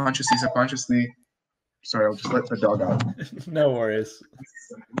maybe consciously, subconsciously. Sorry, I'll just let the dog out. No worries.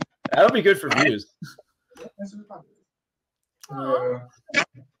 That'll be good for views.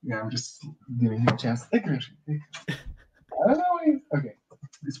 Yeah, I'm just giving him a chance. I don't know. Okay,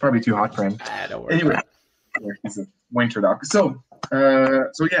 it's probably too hot for him. Don't worry. Anyway, he's a winter dog. So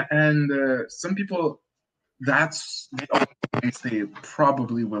yeah, and some people, that's the only place they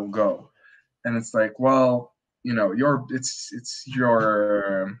probably will go, and it's like, well, you know, it's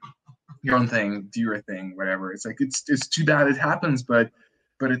your own thing, do your thing, whatever. It's like it's too bad it happens, but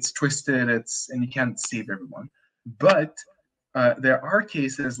it's twisted. And you can't save everyone. But there are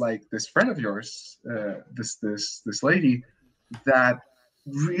cases like this friend of yours, this lady, that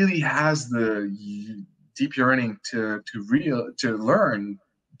really has the deep yearning to learn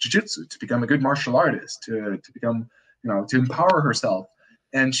jiu-jitsu, to become a good martial artist, to become, to empower herself,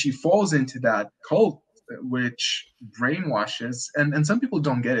 and she falls into that cult which brainwashes, and some people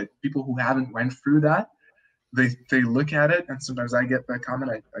don't get it. People who haven't went through that, they look at it, and sometimes I get that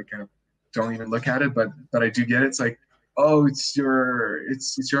comment. I kind of don't even look at it, but I do get it. It's like, oh, it's your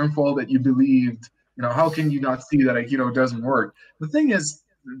own fault that you believed. How can you not see that Aikido doesn't work? The thing is,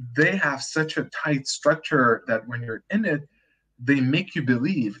 they have such a tight structure that when you're in it, they make you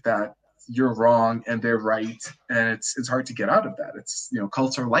believe that you're wrong and they're right, and it's hard to get out of that. It's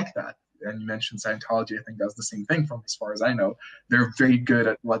cults are like that. And you mentioned Scientology, I think does the same thing from as far as I know. They're very good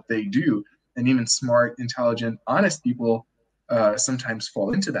at what they do. And even smart, intelligent, honest people sometimes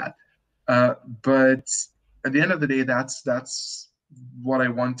fall into that. But at the end of the day, that's what I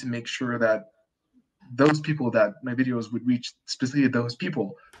want to make sure that those people, that my videos would reach, specifically those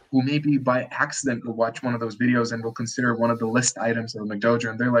people who maybe by accident will watch one of those videos and will consider one of the list items of McDojo,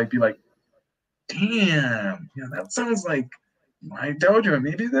 and they're like, be like, damn, that sounds like my dojo,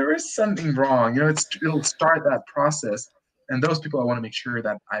 maybe there is something wrong. It'll start that process, and those people I want to make sure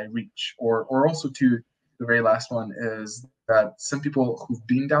that I reach. Or also, to the very last one, is that some people who've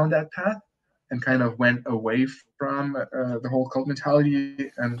been down that path and kind of went away from the whole cult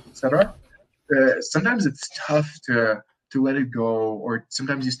mentality and etc. Sometimes it's tough to let it go, or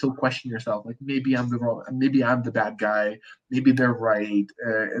sometimes you still question yourself, like maybe I'm the bad guy, maybe they're right.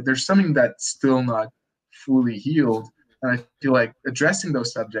 There's something that's still not fully healed. And I feel like addressing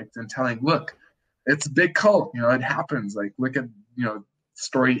those subjects and telling, look, it's a big cult. It happens. Like, look at,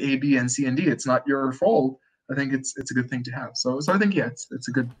 story A, B, and C, and D. It's not your fault. I think it's a good thing to have. So I think, yeah, it's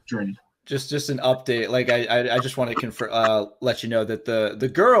a good journey. Just an update. Like I just want to let you know that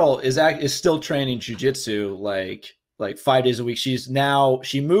the girl is still training jiu-jitsu like 5 days a week.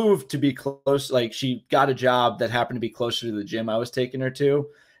 She moved to be close. Like, she got a job that happened to be closer to the gym I was taking her to.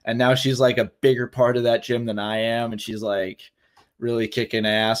 And now she's like a bigger part of that gym than I am. And she's like really kicking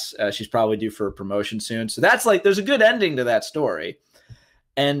ass. She's probably due for a promotion soon. So that's like, there's a good ending to that story.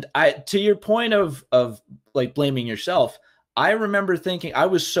 And to your point of like blaming yourself, I remember thinking, I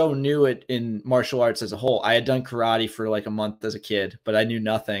was so new in martial arts as a whole. I had done karate for like a month as a kid, but I knew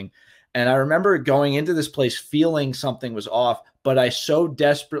nothing. And I remember going into this place feeling something was off, but I so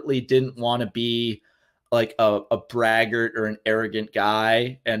desperately didn't want to be like a braggart or an arrogant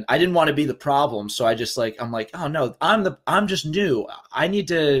guy. And I didn't want to be the problem. So I'm like, oh no, I'm just new. I need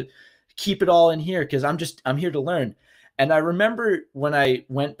to keep it all in here, 'cause I'm here to learn. And I remember when I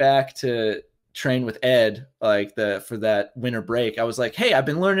went back to train with Ed, like for that winter break, I was like, hey, I've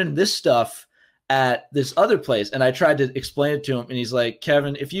been learning this stuff at this other place. And I tried to explain it to him. And he's like,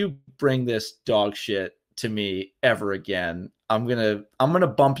 Kevin, if you bring this dog shit to me ever again, I'm gonna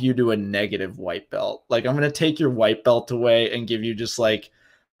bump you to a negative white belt. Like, I'm gonna take your white belt away and give you just like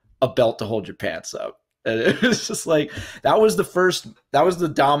a belt to hold your pants up. And it was just like, that was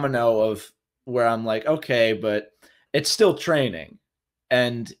the domino of where I'm like, okay, but it's still training.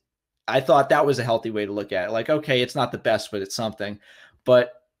 And I thought that was a healthy way to look at it. Like, okay, it's not the best, but it's something.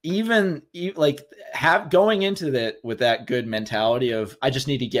 But even like going into that with that good mentality of, I just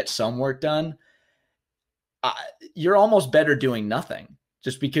need to get some work done, you're almost better doing nothing,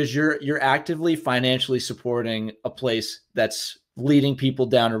 just because you're actively financially supporting a place that's leading people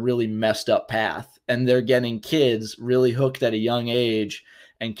down a really messed up path, and they're getting kids really hooked at a young age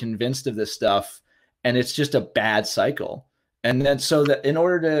and convinced of this stuff, and it's just a bad cycle. And then so that in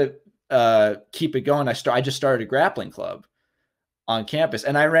order to keep it going, I just started a grappling club on campus,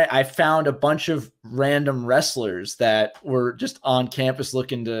 and I found a bunch of random wrestlers that were just on campus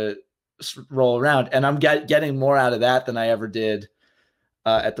looking to roll around, and I'm getting more out of that than I ever did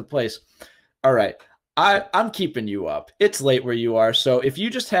at the place. All right, I'm keeping you up. It's late where you are, so if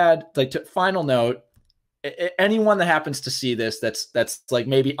you just had like final note, anyone that happens to see this that's like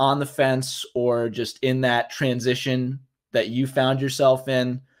maybe on the fence or just in that transition that you found yourself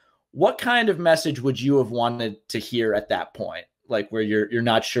in, what kind of message would you have wanted to hear at that point? Like where you're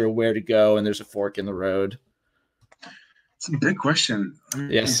not sure where to go and there's a fork in the road? It's a big question.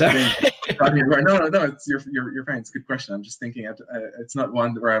 Yes, sir. No, it's you're fine. It's a good question. I'm just thinking it's not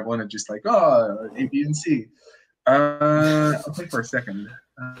one where I want to just like, oh, A, B, and C. I'll think for a second.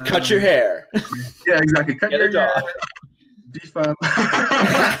 Cut your hair. Yeah, exactly. Cut Get your a hair. dog. Beef up.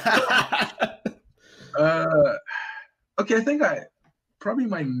 Okay, I think probably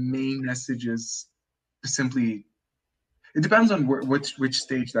my main message is simply, it depends on which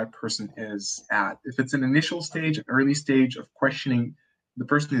stage that person is at. If it's an initial stage, an early stage of questioning, the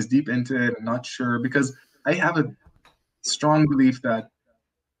person is deep into it and not sure, because I have a strong belief that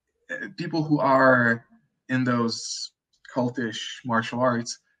people who are in those cultish martial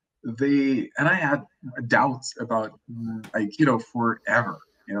arts, and I had doubts about Aikido forever.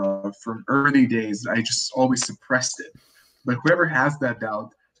 You know, from early days, I just always suppressed it. But whoever has that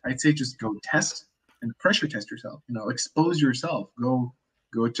doubt, I'd say just go test and pressure test yourself. You know, expose yourself. Go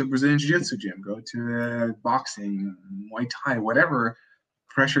to Brazilian Jiu-Jitsu gym. Go to boxing, Muay Thai, whatever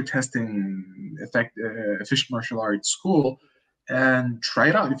pressure testing efficient martial arts school, and try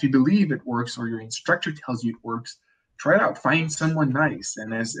it out. If you believe it works, or your instructor tells you it works, try it out. Find someone nice.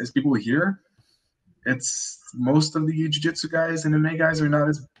 And as people hear, it's most of the jiu-jitsu guys and MMA guys are not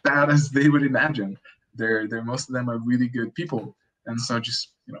as bad as they would imagine. They're most of them are really good people. And so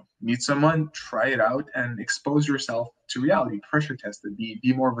just, you know, meet someone, try it out, and expose yourself to reality. Pressure test it.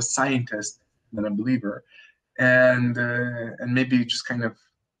 Be more of a scientist than a believer. And maybe just kind of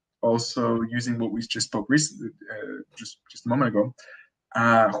also using what we just spoke recently, just a moment ago.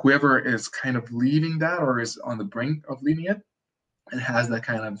 Whoever is kind of leaving that, or is on the brink of leaving it, and has that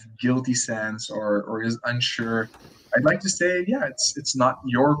kind of guilty sense, or is unsure, I'd like to say, yeah, it's not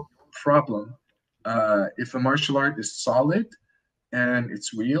your problem. If a martial art is solid and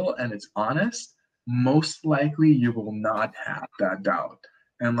it's real and it's honest, most likely you will not have that doubt.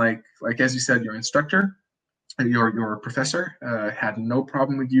 And like as you said, your instructor, your professor had no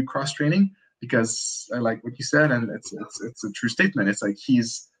problem with you cross training, because I like what you said, and it's a true statement. It's like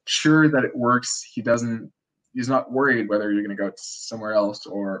he's sure that it works. He's not worried whether you're going to go somewhere else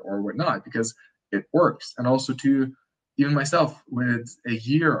or whatnot, because it works. And also, to even myself, with a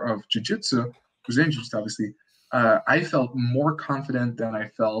year of jiu-jitsu, Brazilian jiu-jitsu, obviously, I felt more confident than I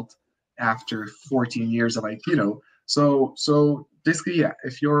felt after 14 years of Aikido. So basically, yeah,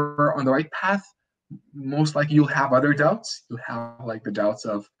 if you're on the right path, most likely you'll have other doubts. You'll have like the doubts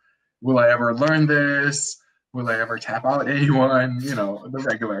of, will I ever learn this? Will I ever tap out anyone? You know, the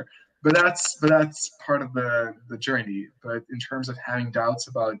regular. But that's part of the journey. But in terms of having doubts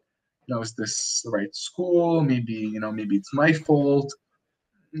about, you know, is this the right school? Maybe it's my fault.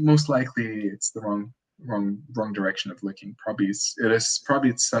 Most likely it's the wrong direction of looking. Probably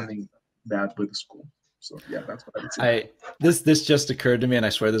it's something bad with the school. So yeah, that's what I would say. This just occurred to me, and I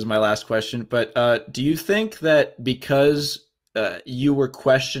swear this is my last question. But do you think that because you were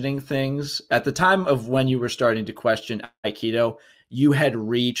questioning things at the time of when you were starting to question Aikido, you had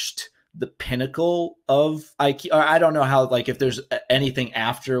reached the pinnacle of Aikido? I don't know how, like, if there's anything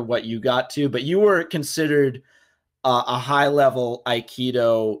after what you got to, but you were considered a high-level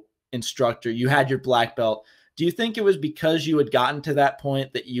Aikido instructor. You had your black belt. Do you think it was because you had gotten to that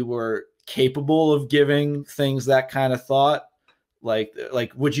point that you were capable of giving things that kind of thought? Like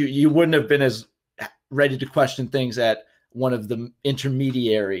you wouldn't have been as ready to question things at one of the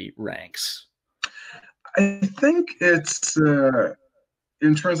intermediary ranks? I think it's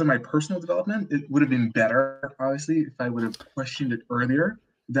in terms of my personal development, it would have been better, obviously, if I would have questioned it earlier.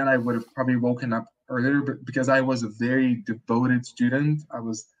 Then I would have probably woken up earlier, but because I was a very devoted student, I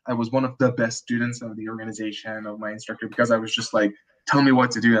was one of the best students of the organization, of my instructor, because I was just like, tell me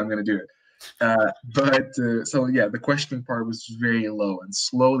what to do, I'm going to do it. So yeah, the questioning part was very low, and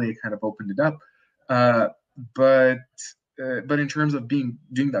slowly it kind of opened it up. But in terms of doing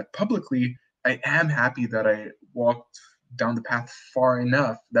that publicly, I am happy that I walked down the path far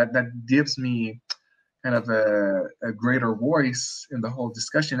enough that gives me kind of a greater voice in the whole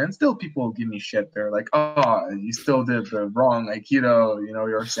discussion. And still people give me shit. They're like, oh, you still did the wrong Aikido, you know,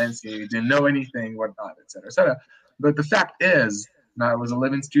 you're a sensei, you didn't know anything, whatnot, et cetera, et cetera. But the fact is, I was a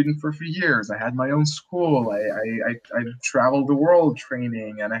living student for a few years. I had my own school. I traveled the world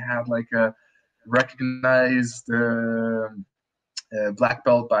training, and I had like a recognized black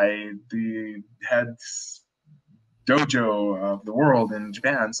belt by the head dojo of the world in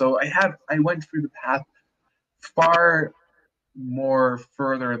Japan. So I went through the path far more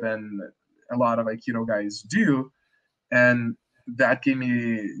further than a lot of Aikido guys do. And that gave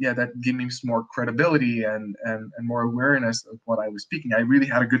me some more credibility and more awareness of what I was speaking. I really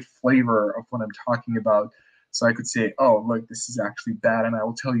had a good flavor of what I'm talking about. So I could say, oh, look, this is actually bad, and I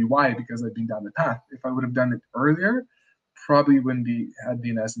will tell you why, because I've been down the path. If I would have done it earlier, probably wouldn't have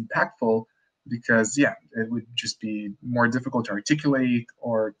been as impactful, because it would just be more difficult to articulate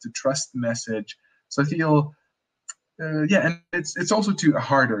or to trust the message. So I feel, and it's also too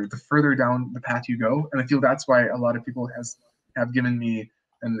harder the further down the path you go, and I feel that's why a lot of people have given me,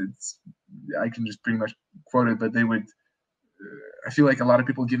 and I can just pretty much quote it, but they would. I feel like a lot of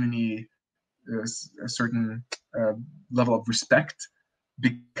people giving me a certain level of respect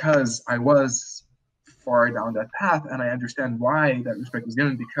because I was far down that path, and I understand why that respect was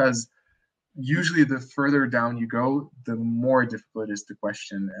given, because usually the further down you go, the more difficult it is to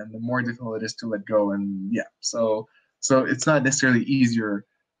question and the more difficult it is to let go. And so it's not necessarily easier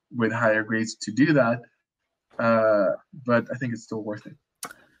with higher grades to do that, but I think it's still worth it.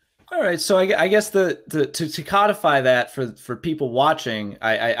 All right, so I guess to codify that for people watching,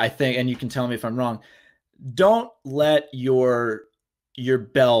 I think, and you can tell me if I'm wrong, don't let your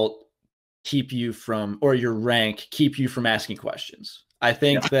belt keep you from, or your rank keep you from asking questions. I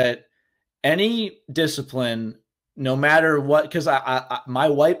think that any discipline, no matter what, because my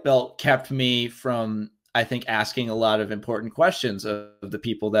white belt kept me from, I think, asking a lot of important questions of the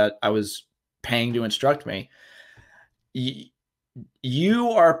people that I was paying to instruct me. You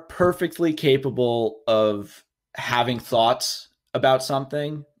are perfectly capable of having thoughts about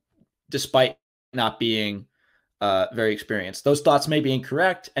something despite not being very experienced. Those thoughts may be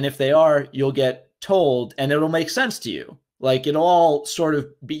incorrect, and if they are, you'll get told and it'll make sense to you. Like, it'll all sort of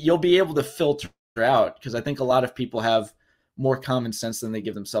you'll be able to filter out, because I think a lot of people have more common sense than they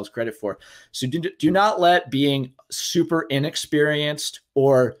give themselves credit for. So do not let being super inexperienced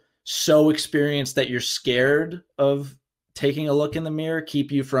or so experienced that you're scared of taking a look in the mirror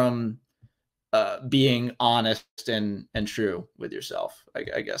keep you from being honest and true with yourself.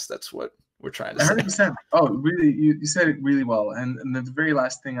 I guess that's what we're trying to say. 100%. Oh, really? You said it really well. And the very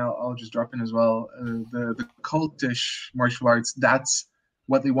last thing I'll just drop in as well. The cultish martial arts, that's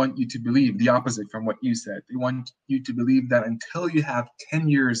what they want you to believe. The opposite from what you said. They want you to believe that until you have 10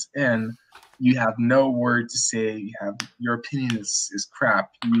 years in, you have no word to say. Your opinion is crap.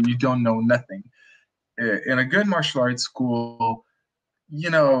 You don't know nothing. In a good martial arts school,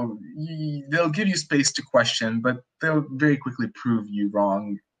 they'll give you space to question, but they'll very quickly prove you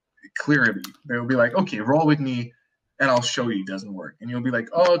wrong. Clearly, they'll be like, okay, roll with me and I'll show you it doesn't work. And you'll be like,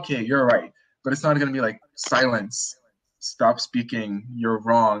 oh, okay, you're right. But it's not going to be like, silence, stop speaking, you're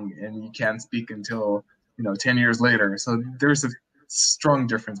wrong, and you can't speak until 10 years later. So there's a strong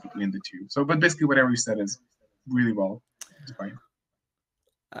difference between the two. So, but basically whatever you said is really well defined.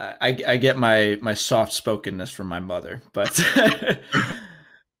 I get my soft spokenness from my mother, but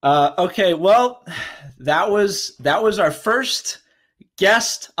okay, well, that was our first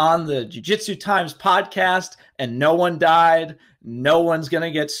guest on the Jiu-Jitsu Times podcast, and no one died. No one's going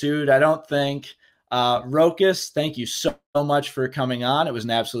to get sued, I don't think. Rokas, thank you so much for coming on. It was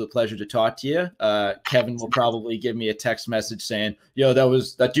an absolute pleasure to talk to you. Kevin will probably give me a text message saying, yo,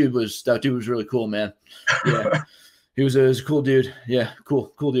 that dude was really cool, man. Yeah. He was a cool dude. Yeah,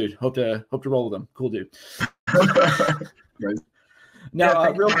 cool dude. Hope to roll with him. Cool dude.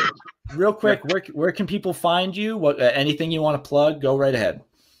 Now, real quick, where can people find you? What anything you want to plug? Go right ahead.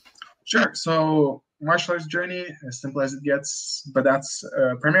 Sure. So, martial arts journey, as simple as it gets, but that's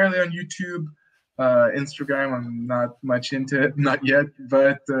primarily on YouTube, Instagram. I'm not much into it, not yet.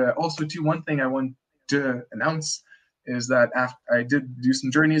 But also, one thing I want to announce is that I did do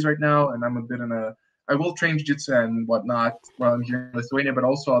some journeys right now, and I'm a bit I will train jiu-jitsu and whatnot while I'm here in Lithuania, but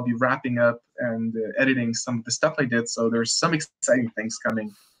also I'll be wrapping up and editing some of the stuff I did. So there's some exciting things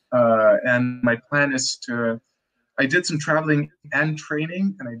coming. And my plan is I did some traveling and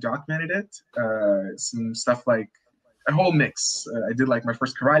training, and I documented it. Some stuff like a whole mix. I did like my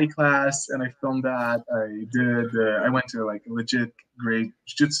first karate class, and I filmed that. I went to like a legit great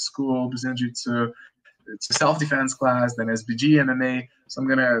jiu-jitsu school, Brazilian jiu-jitsu. It's a self-defense class, then SBG, MMA. So I'm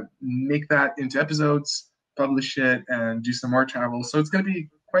going to make that into episodes, publish it, and do some more travel. So it's going to be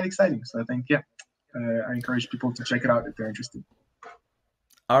quite exciting. So I think, I encourage people to check it out if they're interested.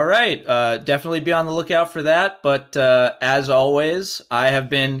 All right. Definitely be on the lookout for that. But as always, I have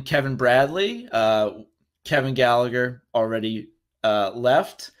been Kevin Bradley. Kevin Gallagher already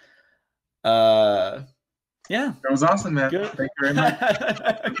left. Yeah. That was awesome, man. Good. Thank you very much.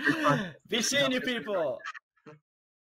 Be seeing you people.